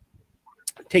 So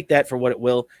take that for what it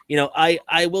will.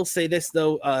 I will say this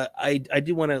though. I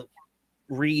do want to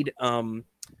read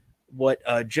what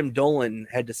Jim Dolan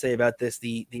had to say about this,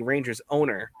 the Rangers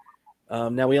owner.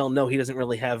 Now we all know he doesn't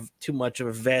really have too much of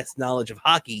a vast knowledge of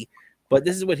hockey, but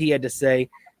this is what he had to say.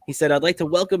 He said, "I'd like to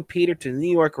welcome Peter to the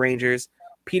New York Rangers.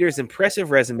 Peter's impressive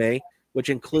resume, which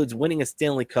includes winning a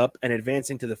Stanley Cup and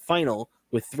advancing to the final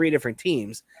with 3 different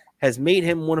teams, has made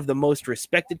him one of the most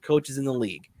respected coaches in the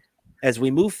league. As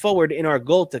we move forward in our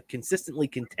goal to consistently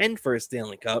contend for a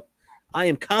Stanley Cup, I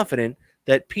am confident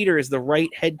that Peter is the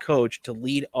right head coach to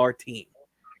lead our team."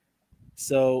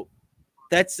 So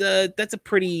that's a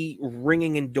pretty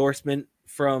ringing endorsement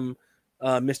from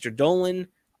Mr. Dolan.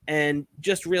 And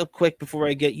just real quick before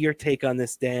I get your take on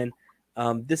this, Dan,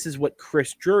 this is what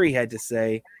Chris Drury had to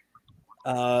say.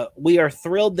 "We are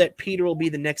thrilled that Peter will be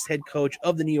the next head coach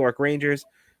of the New York Rangers.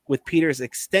 With Peter's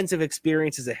extensive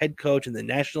experience as a head coach in the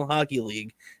National Hockey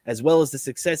League, as well as the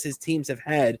success his teams have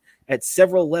had at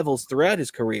several levels throughout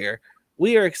his career,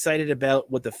 we are excited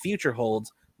about what the future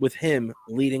holds with him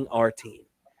leading our team."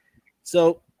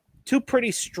 So 2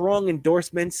 pretty strong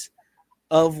endorsements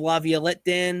of Laviolette,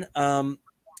 Dan.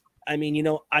 I mean,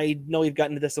 I know we've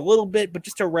gotten to this a little bit, but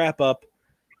just to wrap up,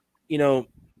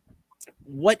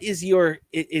 what is your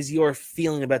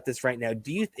feeling about this right now?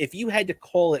 If you had to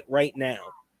call it right now,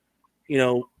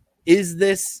 is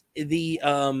this the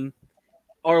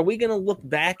are we going to look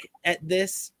back at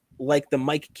this like the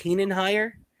Mike Keenan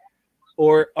hire,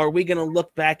 or are we going to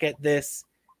look back at this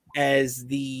as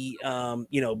the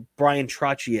Brian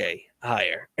Trottier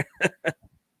hire?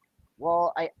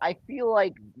 Well, I feel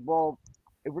like,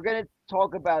 if we're going to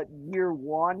talk about year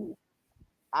one,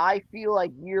 I feel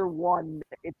like year one,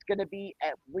 it's going to be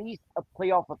at least a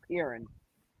playoff appearance.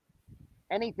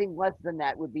 Anything less than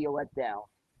that would be a letdown.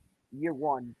 Year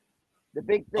one. The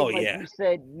big thing, Oh, like yeah. you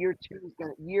said, year two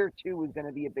is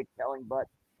gonna be a big telling, but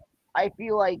I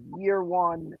feel like year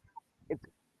one, it's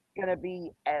gonna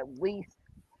be at least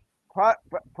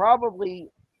probably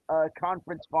a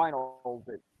conference finals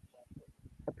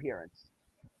appearance.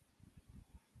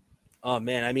 Oh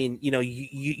man, I mean,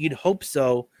 you'd hope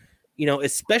so,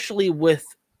 especially with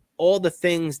all the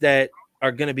things that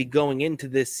are going to be going into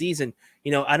this season.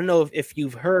 I don't know if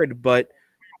you've heard, but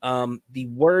the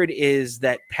word is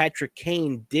that Patrick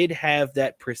Kane did have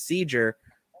that procedure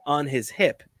on his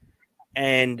hip,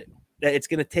 and that it's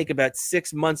going to take about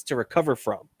 6 months to recover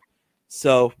from.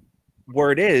 So,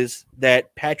 word is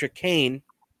that Patrick Kane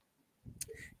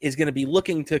is going to be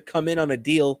looking to come in on a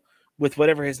deal with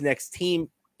whatever his next team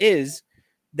is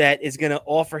that is going to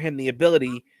offer him the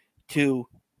ability to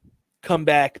come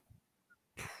back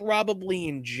probably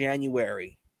in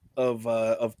January of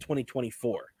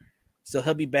 2024. So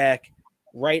he'll be back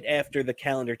right after the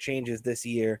calendar changes this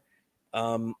year.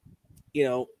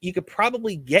 You could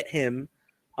probably get him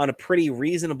on a pretty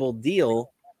reasonable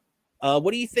deal.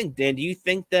 What do you think, Dan? Do you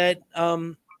think that,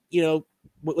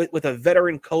 with a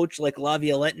veteran coach like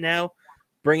Laviolette now,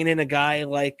 bringing in a guy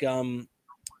like,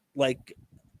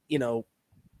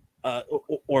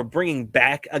 or bringing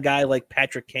back a guy like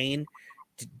Patrick Kane,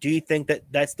 do you think that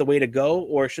that's the way to go?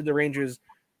 Or should the Rangers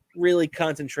really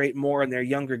concentrate more on their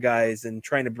younger guys and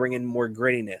trying to bring in more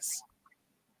grittiness?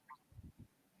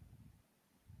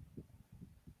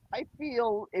 I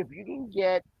feel if you can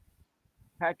get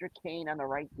Patrick Kane on the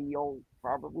right deal,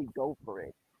 probably go for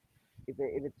it. If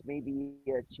it's maybe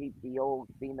a cheap deal,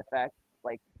 being the fact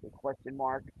like the question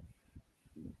mark,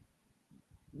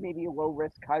 maybe a low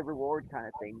risk, high reward kind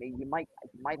of thing. Maybe you might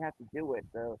have to do it.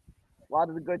 A lot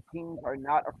of the good teams are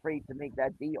not afraid to make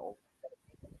that deal.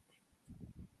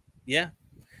 Yeah,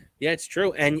 it's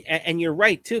true, and you're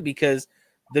right too, because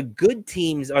the good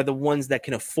teams are the ones that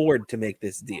can afford to make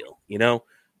this deal.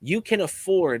 You can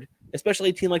afford, especially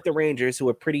a team like the Rangers, who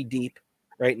are pretty deep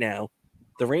right now.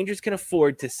 The Rangers can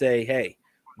afford to say, hey,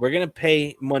 we're going to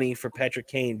pay money for Patrick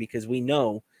Kane because we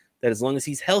know that as long as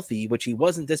he's healthy, which he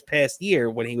wasn't this past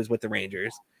year when he was with the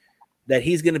Rangers, that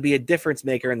he's going to be a difference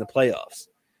maker in the playoffs.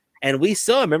 And we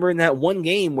saw, remember in that one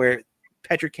game where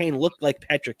Patrick Kane looked like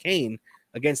Patrick Kane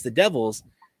against the Devils,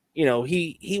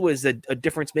 he was a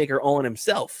difference maker all in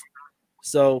himself.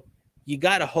 So you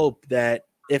got to hope that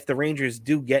if the Rangers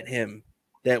do get him,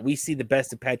 that we see the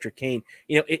best of Patrick Kane.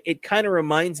 It kind of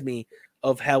reminds me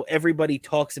of how everybody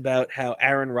talks about how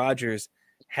Aaron Rodgers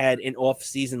had an off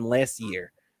season last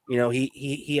year.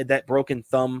 He had that broken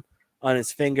thumb on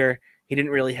his finger. He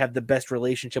didn't really have the best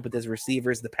relationship with his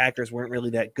receivers. The Packers weren't really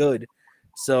that good.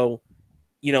 So,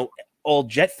 all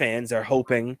Jet fans are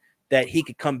hoping that he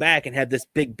could come back and have this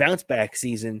big bounce back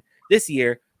season this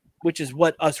year, which is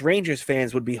what us Rangers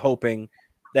fans would be hoping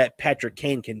that Patrick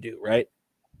Kane can do, right?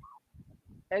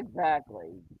 Exactly.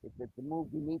 It's a move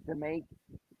you need to make,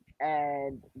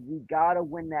 and you gotta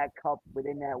win that cup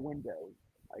within that window.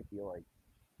 I feel like.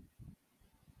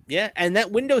 Yeah, and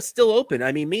that window's still open.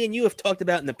 I mean, me and you have talked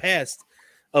about in the past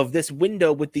of this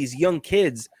window with these young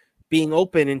kids being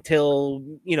open until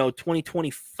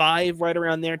 2025, right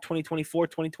around there, 2024,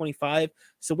 2025.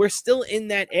 So we're still in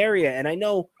that area, and I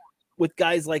know with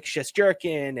guys like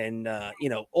Shesterkin and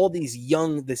all this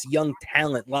young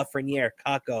talent, Lafreniere,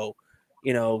 Kako,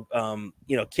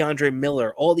 Keandre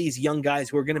Miller, all these young guys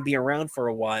who are going to be around for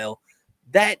a while,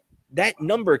 that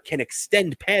number can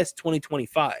extend past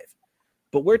 2025.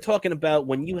 But we're talking about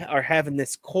when you are having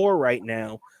this core right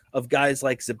now of guys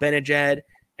like Zibanejad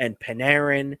and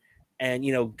Panarin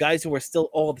and, guys who are still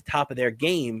all at the top of their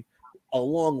game,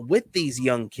 along with these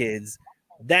young kids,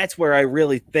 that's where I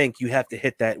really think you have to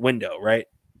hit that window, right?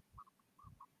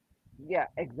 Yeah,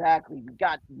 exactly. You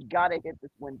got to hit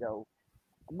this window.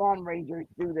 Come on, Rangers,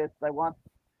 do this. I want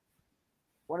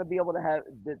to be able to have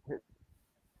to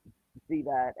see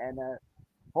that, and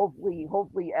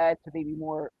hopefully add to maybe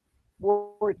more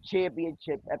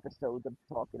championship episodes I'm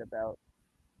talking about.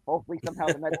 Hopefully somehow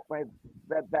the Mets might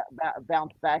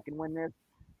bounce back and win this,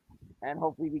 and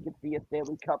hopefully we can see a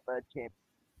Stanley Cup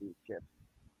championship.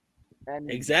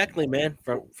 And exactly, man.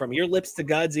 From your lips to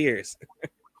God's ears.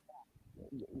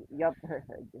 Yep,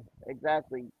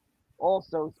 exactly.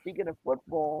 Also, speaking of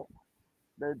football,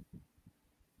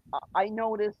 I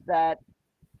noticed that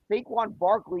Saquon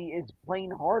Barkley is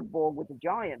playing hardball with the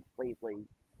Giants lately.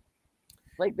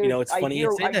 Like, it's funny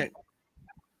you say that.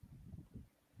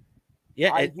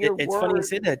 Yeah, it's funny you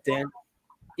say that, Dan.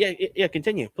 Yeah,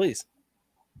 continue, please.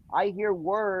 I hear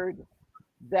word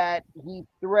that he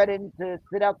threatened to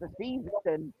sit out the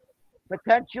season,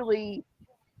 potentially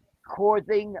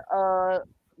causing a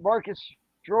Marcus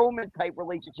Stroman type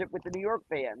relationship with the New York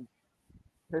fans.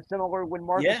 To similar when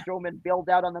Marcus Stroman bailed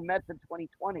out on the Mets in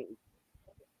 2020.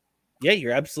 Yeah,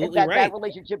 you're absolutely right. That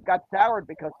relationship got soured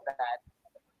because of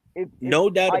that. No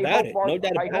doubt about it. No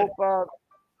doubt about it.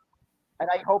 And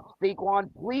I hope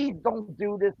Saquon, please don't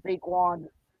do this, Saquon.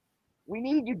 We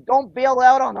need you. Don't bail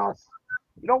out on us.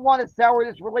 You don't want to sour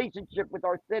this relationship with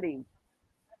our city.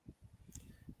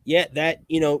 Yeah,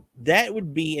 that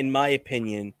would be, in my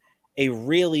opinion, a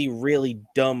really, really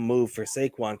dumb move for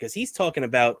Saquon, because he's talking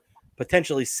about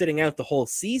potentially sitting out the whole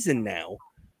season now.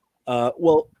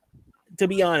 Well, to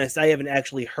be honest, I haven't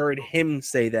actually heard him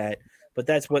say that, but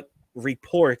that's what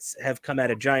reports have come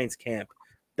out of Giants camp,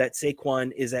 that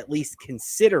Saquon is at least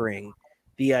considering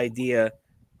the idea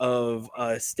of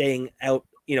staying out,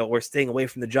 or staying away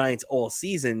from the Giants all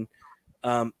season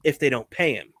if they don't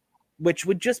pay him. which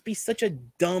would just be such a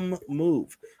dumb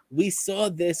move. We saw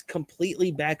this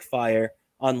completely backfire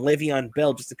on Le'Veon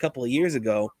Bell just a couple of years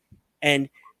ago. And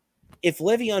if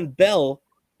Le'Veon Bell,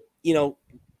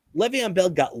 Le'Veon Bell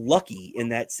got lucky in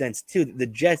that sense too. The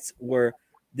Jets were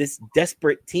this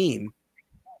desperate team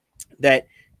that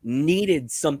needed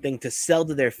something to sell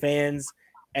to their fans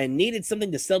and needed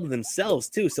something to sell to themselves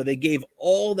too. So they gave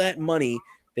all that money.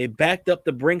 They backed up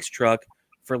the Brinks truck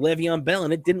for Le'Veon Bell,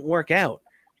 and it didn't work out.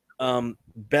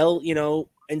 Bell,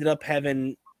 ended up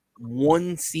having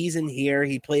one season here.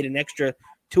 He played an extra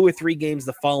 2 or 3 games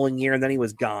the following year, and then he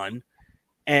was gone.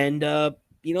 And,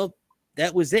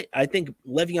 that was it. I think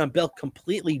Le'Veon Bell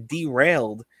completely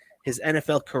derailed his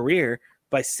NFL career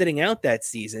by sitting out that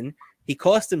season. He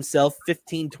cost himself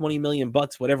 $15-20 million,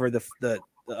 whatever the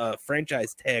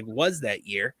franchise tag was that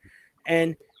year.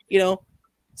 And,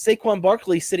 Saquon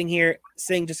Barkley sitting here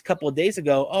saying just a couple of days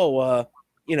ago,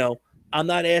 I'm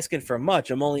not asking for much.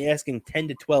 I'm only asking 10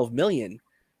 to 12 million.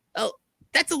 Oh,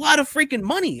 that's a lot of freaking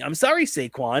money. I'm sorry,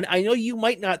 Saquon. I know you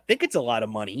might not think it's a lot of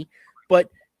money, but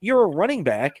you're a running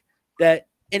back that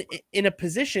in a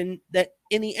position that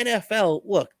in the NFL,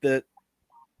 look, the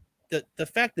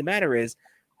fact of the matter is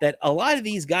that a lot of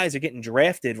these guys are getting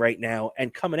drafted right now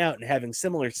and coming out and having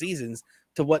similar seasons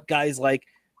to what guys like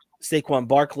Saquon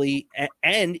Barkley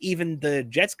and even the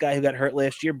Jets guy who got hurt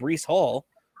last year, Breece Hall,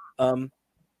 that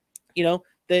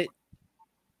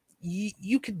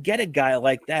you could get a guy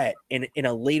like that in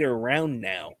a later round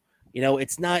now.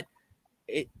 It's not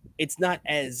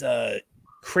as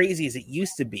crazy as it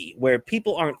used to be, where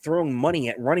people aren't throwing money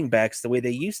at running backs the way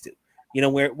they used to.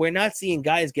 We're not seeing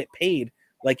guys get paid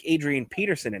like Adrian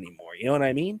Peterson anymore. You know what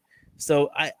I mean?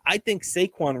 So I think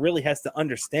Saquon really has to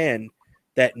understand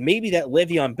that maybe that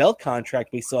Le'Veon Bell contract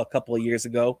we saw a couple of years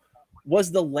ago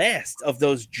was the last of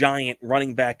those giant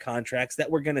running back contracts that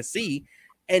we're going to see.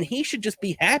 And he should just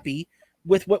be happy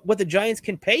with what the Giants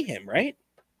can pay him, right?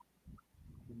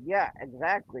 Yeah,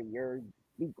 exactly.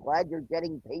 Be glad you're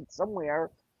getting paid somewhere.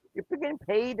 If you're getting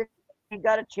paid, you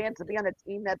got a chance to be on a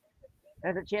team that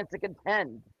has a chance to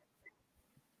contend.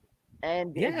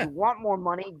 And if you want more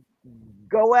money,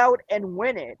 go out and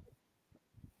win it.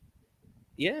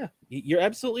 Yeah, you're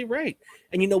absolutely right.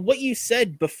 And what you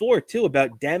said before too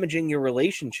about damaging your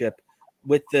relationship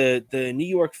with the New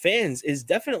York fans is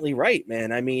definitely right,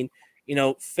 man. I mean,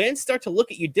 fans start to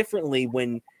look at you differently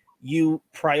when you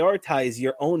prioritize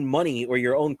your own money or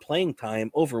your own playing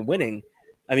time over winning.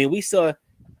 I mean, we saw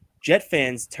Jet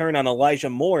fans turn on Elijah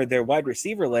Moore, their wide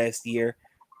receiver last year,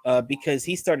 because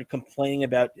he started complaining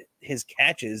about his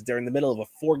catches during the middle of a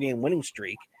 4-game winning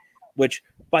streak, which,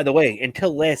 by the way,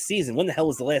 until last season, when the hell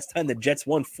was the last time the Jets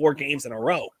won 4 games in a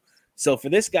row? So for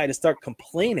this guy to start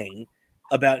complaining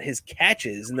about his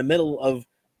catches in the middle of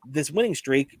this winning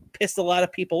streak pissed a lot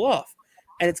of people off.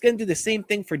 And it's going to do the same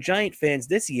thing for Giant fans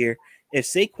this year if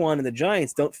Saquon and the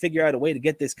Giants don't figure out a way to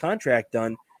get this contract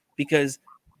done, because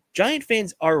Giant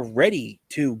fans are ready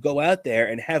to go out there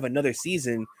and have another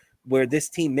season where this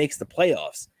team makes the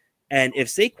playoffs. And if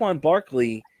Saquon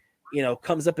Barkley,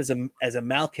 comes up as a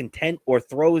malcontent or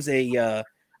throws a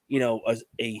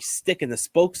stick in the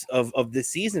spokes of this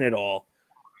season at all,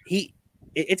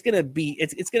 it's going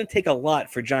to take a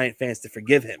lot for Giant fans to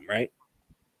forgive him, right?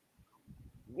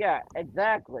 Yeah,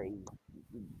 exactly.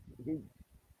 He's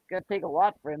gonna take a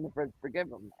lot for him to forgive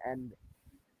him, and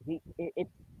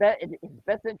it's in his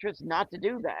best interest not to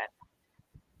do that.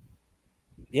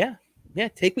 Yeah,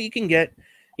 take what you can get.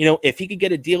 If he could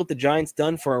get a deal with the Giants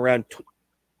done for around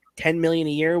 $10 million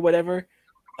a year or whatever,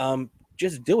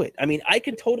 just do it. I mean, I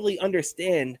can totally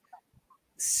understand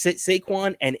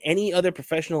Saquon and any other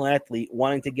professional athlete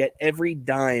wanting to get every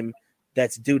dime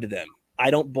that's due to them.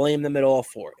 I don't blame them at all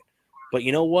for it. But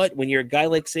you know what? When you're a guy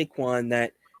like Saquon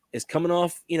that is coming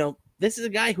off, this is a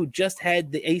guy who just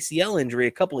had the ACL injury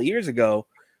a couple of years ago.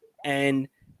 And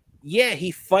yeah,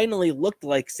 he finally looked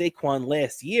like Saquon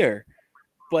last year.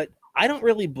 But I don't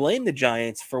really blame the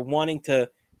Giants for wanting to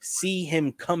see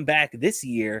him come back this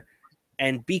year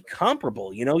and be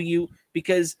comparable,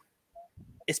 because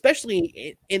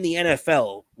especially in the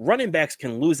NFL, running backs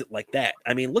can lose it like that.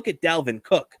 I mean, look at Dalvin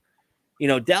Cook.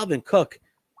 Dalvin Cook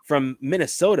from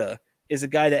Minnesota is a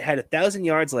guy that had 1,000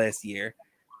 yards last year.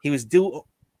 He was due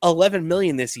 $11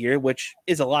 million this year, which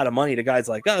is a lot of money to guys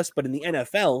like us, but in the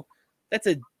NFL, that's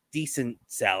a decent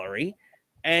salary.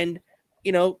 And,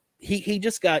 he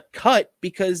just got cut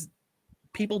because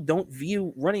people don't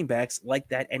view running backs like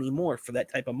that anymore for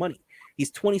that type of money. He's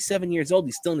 27 years old.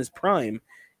 He's still in his prime.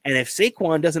 And if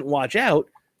Saquon doesn't watch out,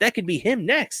 that could be him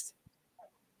next.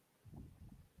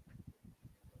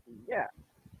 Yeah,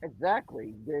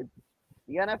 exactly.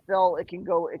 The NFL, it can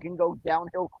go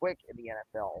downhill quick in the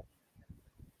NFL.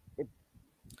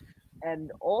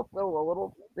 And also a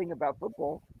little thing about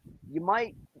football, you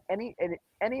might any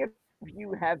of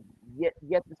you have yet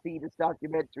to see this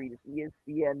documentary, this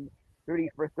ESPN 30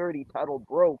 for 30 titled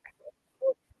Broke.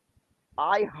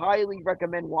 I highly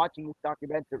recommend watching this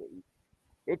documentary.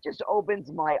 It just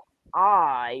opens my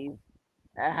eyes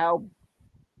at how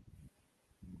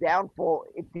downfall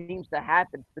it seems to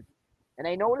happen. And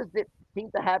I noticed it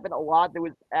seems to happen a lot. There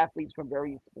was athletes from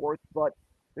various sports, but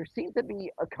there seems to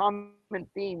be a common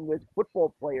theme with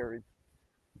football players.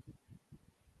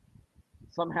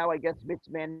 Somehow, I guess,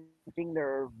 mismanaging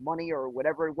their money or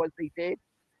whatever it was they did.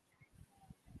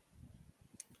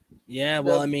 Yeah,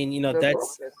 well, I mean, that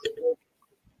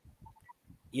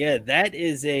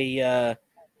is a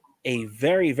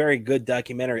very, very good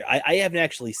documentary. I haven't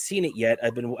actually seen it yet.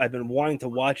 I've been wanting to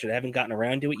watch it. I haven't gotten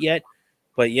around to it yet.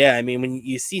 But yeah, I mean, when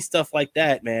you see stuff like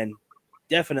that, man,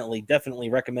 definitely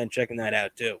recommend checking that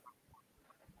out too.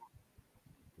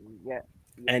 Yeah,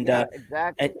 and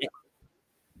exactly. And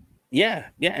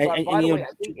By the way, I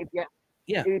think if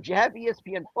you have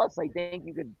ESPN Plus, I think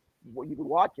you could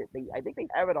watch it. I think they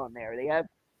have it on there. They have,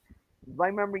 if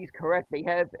my memory is correct, they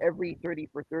have every 30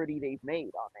 for 30 they've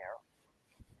made on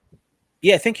there.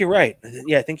 Yeah, I think you're right.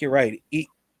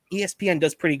 ESPN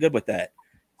does pretty good with that.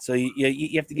 So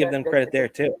you have to give them credit there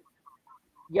too.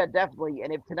 Yeah, definitely.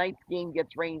 And if tonight's game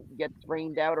gets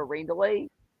rained out or rain delay,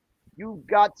 you've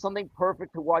got something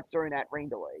perfect to watch during that rain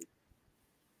delay.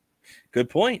 Good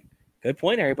point,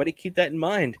 everybody. Keep that in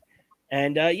mind.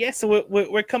 And so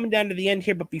we're coming down to the end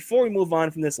here. But before we move on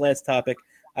from this last topic,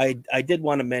 I did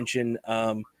want to mention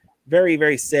very,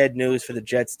 very sad news for the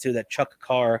Jets too. That Chuck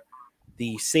Carr,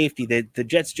 the safety, the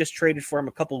Jets just traded for him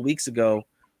a couple of weeks ago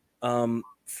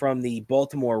from the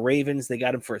Baltimore Ravens. They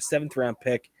got him for a 7th round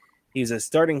pick. He's a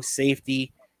starting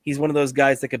safety. He's one of those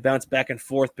guys that could bounce back and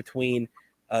forth between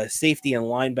safety and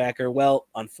linebacker. Well,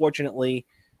 unfortunately,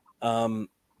 the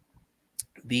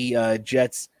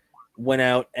Jets went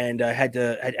out and had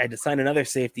to sign another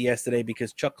safety yesterday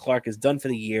because Chuck Clark is done for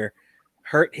the year.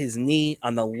 Hurt his knee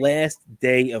on the last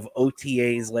day of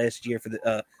OTAs last year for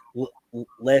the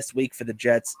last week for the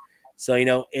Jets. So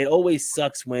it always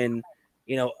sucks when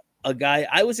a guy.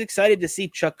 I was excited to see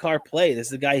Chuck Carr play. This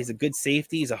is a guy. He's a good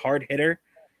safety. He's a hard hitter.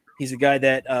 He's a guy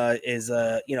that is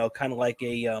kind of like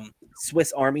a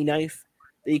Swiss Army knife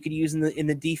that you could use in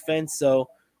the defense. So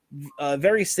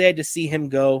very sad to see him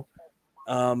go.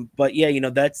 But yeah,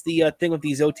 that's the thing with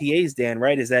these OTAs, Dan.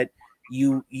 Right? Is that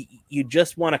you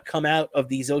just want to come out of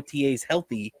these OTAs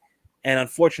healthy, and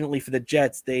unfortunately for the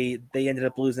Jets, they ended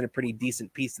up losing a pretty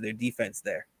decent piece of their defense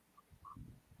there.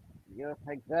 Yes,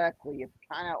 exactly. It's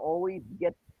kind of always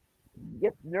gets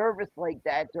nervous like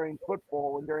that during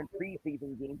football and during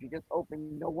preseason games. You're just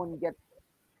hoping no one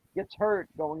gets hurt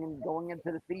going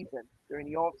into the season during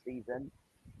the off season.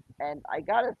 And I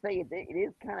gotta say, it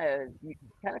is you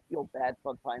kind of feel bad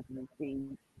sometimes when you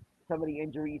see some of the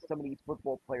injuries some of these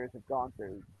football players have gone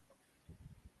through.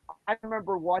 I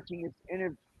remember watching this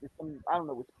interview, I don't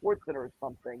know, with SportsCenter or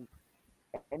something,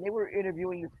 and they were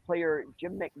interviewing this player,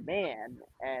 Jim McMahon,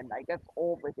 and I guess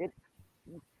all the hits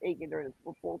he's taken during his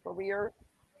football career.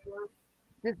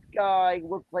 This guy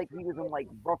looked like he was in like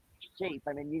rough shape.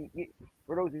 I mean,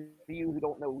 for those of you who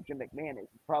don't know who Jim McMahon is,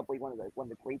 he's probably one of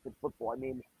the greats in football. I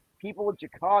mean, people in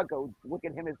Chicago look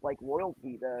at him as like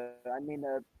royalty. The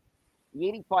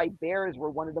 '85 Bears were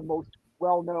one of the most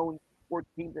well-known sports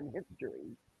teams in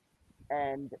history,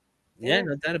 and yeah,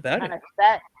 no doubt about it.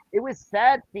 It was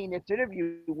sad seeing this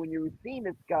interview when you were seeing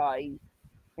this guy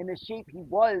in the shape he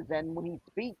was, and when he's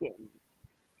speaking,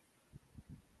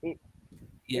 it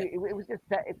was just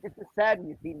sad. It's just sad when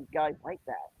you see these guys like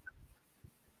that.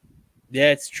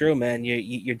 Yeah, it's true, man.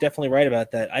 You're definitely right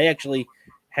about that. I actually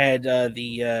had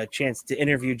the chance to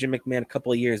interview Jim McMahon a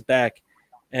couple of years back,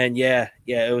 and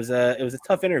it was a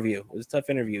tough interview. It was a tough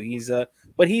interview.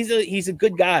 But he's a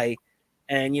good guy,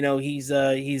 and he's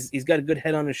got a good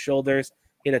head on his shoulders.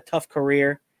 He had a tough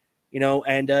career,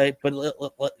 but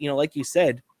like you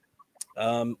said,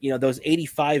 those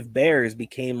 '85 Bears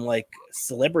became like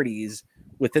celebrities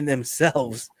within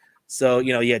themselves. So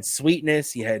you had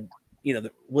Sweetness, you had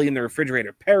William the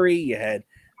Refrigerator Perry, you had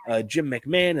Jim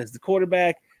McMahon as the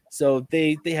quarterback. So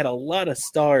they had a lot of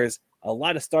stars, a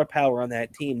lot of star power on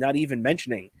that team. Not even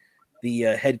mentioning the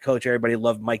head coach everybody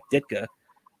loved, Mike Ditka.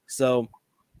 So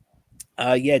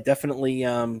definitely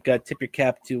got to tip your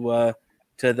cap to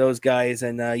those guys,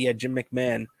 and Jim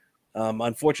McMahon.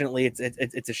 Unfortunately,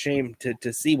 it's a shame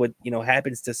to see what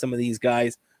happens to some of these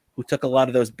guys who took a lot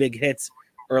of those big hits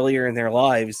earlier in their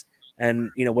lives, and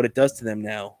what it does to them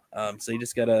now. So you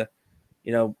just gotta,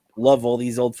 love all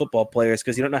these old football players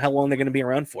because you don't know how long they're going to be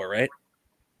around for, right?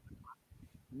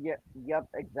 Yeah, yep,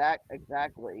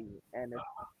 exactly. And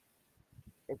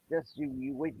it's just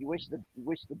you wish the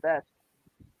best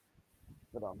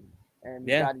for them, and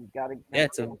Yeah. gotta Yeah,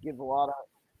 give a lot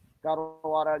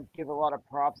of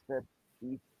props to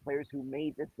these players who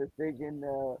made this decision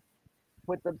to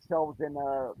put themselves in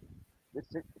the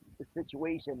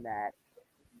situation that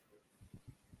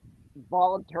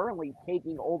voluntarily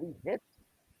taking all these hits.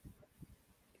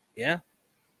 Yeah.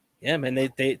 Yeah, man,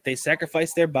 they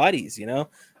sacrificed their bodies,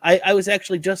 I was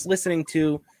actually just listening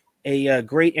to a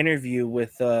great interview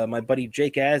with my buddy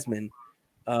Jake Asman,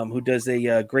 who does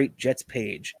a great Jets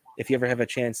page. If you ever have a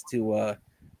chance to,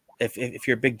 if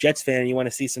you're a big Jets fan and you want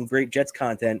to see some great Jets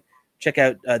content, check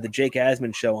out the Jake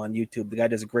Asman show on YouTube. The guy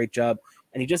does a great job,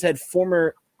 and he just had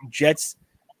former Jets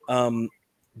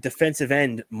defensive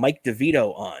end Mike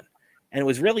DeVito on, and it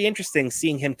was really interesting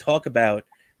seeing him talk about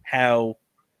how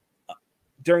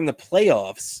during the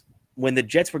playoffs, when the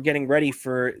Jets were getting ready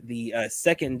for the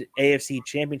second AFC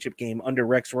Championship game under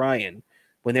Rex Ryan,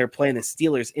 when they were playing the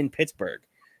Steelers in Pittsburgh,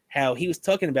 how he was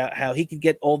talking about how he could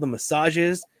get all the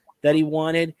massages that he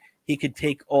wanted. He could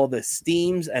take all the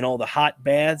steams and all the hot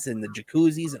baths and the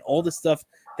jacuzzis and all the stuff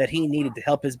that he needed to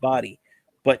help his body.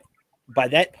 But by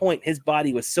that point, his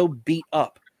body was so beat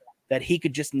up that he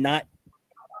just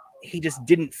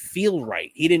didn't feel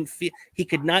right. He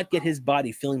could not get his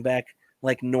body feeling back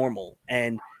like normal.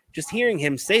 And just hearing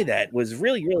him say that was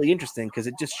really, really interesting because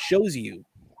it just shows you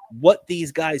what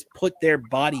these guys put their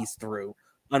bodies through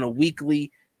on a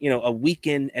weekly, a week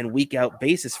in and week out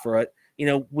basis for it.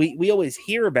 We always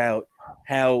hear about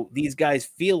how these guys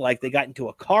feel like they got into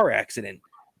a car accident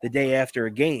the day after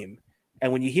a game.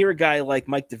 And when you hear a guy like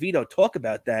Mike DeVito talk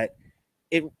about that,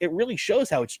 it really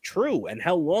shows how it's true and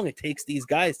how long it takes these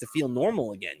guys to feel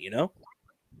normal again,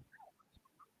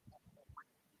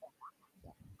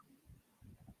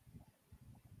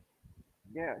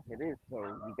 Yeah, it is. So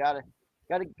you gotta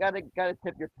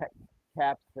tip your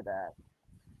caps to that.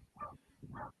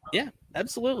 Yeah,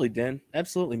 absolutely, Dan.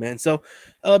 Absolutely, man. So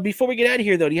before we get out of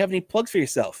here, though, do you have any plugs for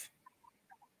yourself?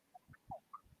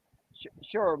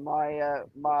 Sure. My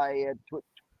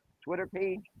Twitter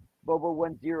page,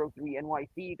 Bobo103NYC.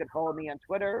 You can follow me on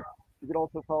Twitter. You can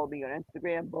also follow me on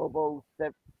Instagram,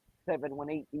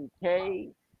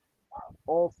 Bobo718DK.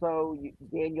 Also,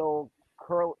 Daniel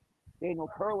Curlin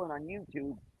on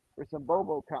YouTube for some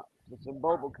Bobo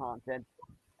content.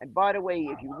 And by the way,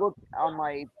 if you look on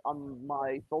my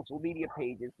social media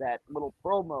pages, that little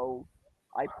promo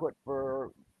I put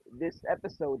for this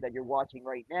episode that you're watching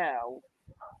right now,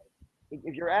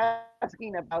 if you're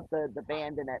asking about the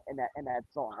band and that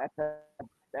song, that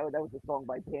was a song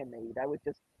by Bandmate. I was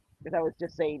just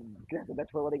saying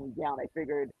that's for letting me down. I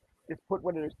figured just put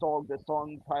one of the song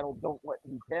titled "Don't Let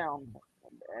Me Down,"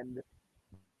 and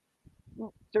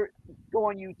go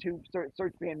on YouTube,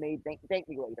 search Bandmate. Thank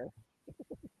me later.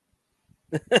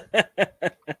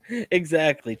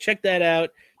 Exactly. Check that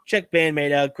out. Check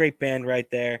Bandmate out. Great band right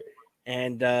there.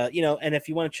 And and if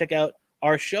you want to check out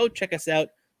our show, check us out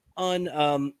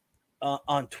on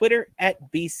Twitter at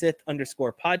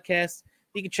 @bsith_podcast.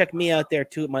 You can check me out there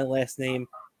too at my last name,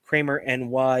 Cramer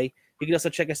NY. You can also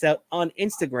check us out on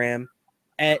Instagram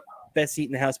at Best Seat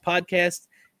in the House Podcast.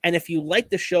 And if you like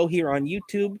the show here on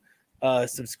YouTube,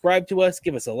 subscribe to us,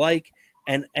 give us a like,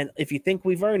 and if you think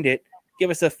we've earned it, give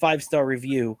us a 5-star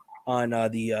review on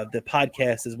the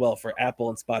podcast as well for Apple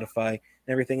and Spotify and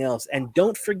everything else. And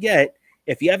don't forget,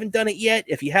 if you haven't done it yet,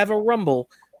 if you have a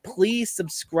Rumble, please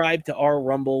subscribe to our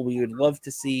Rumble. We would love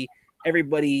to see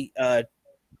everybody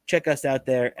check us out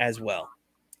there as well.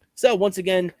 So once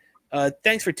again,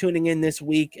 thanks for tuning in this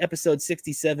week. Episode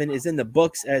 67 is in the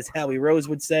books, as Howie Rose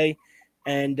would say.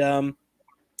 And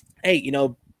hey,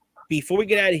 before we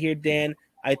get out of here, Dan,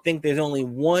 I think there's only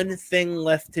one thing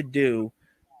left to do.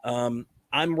 I'm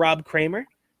Rob Cramer.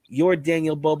 You're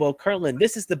Daniel Bobo Curlin.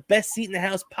 This is the Best Seat in the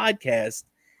House podcast.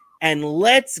 And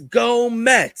let's go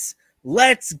Mets.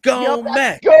 Let's go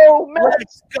Mets. Go Mets.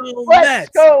 Let's go Let's Mets.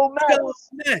 go Mets.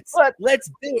 Mets. Let's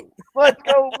do it. Let's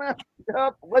go Mets.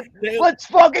 Let's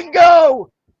fucking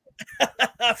go.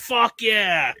 Fuck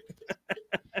yeah.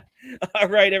 All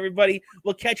right, everybody.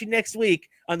 We'll catch you next week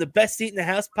on the Best Seat in the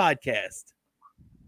House podcast.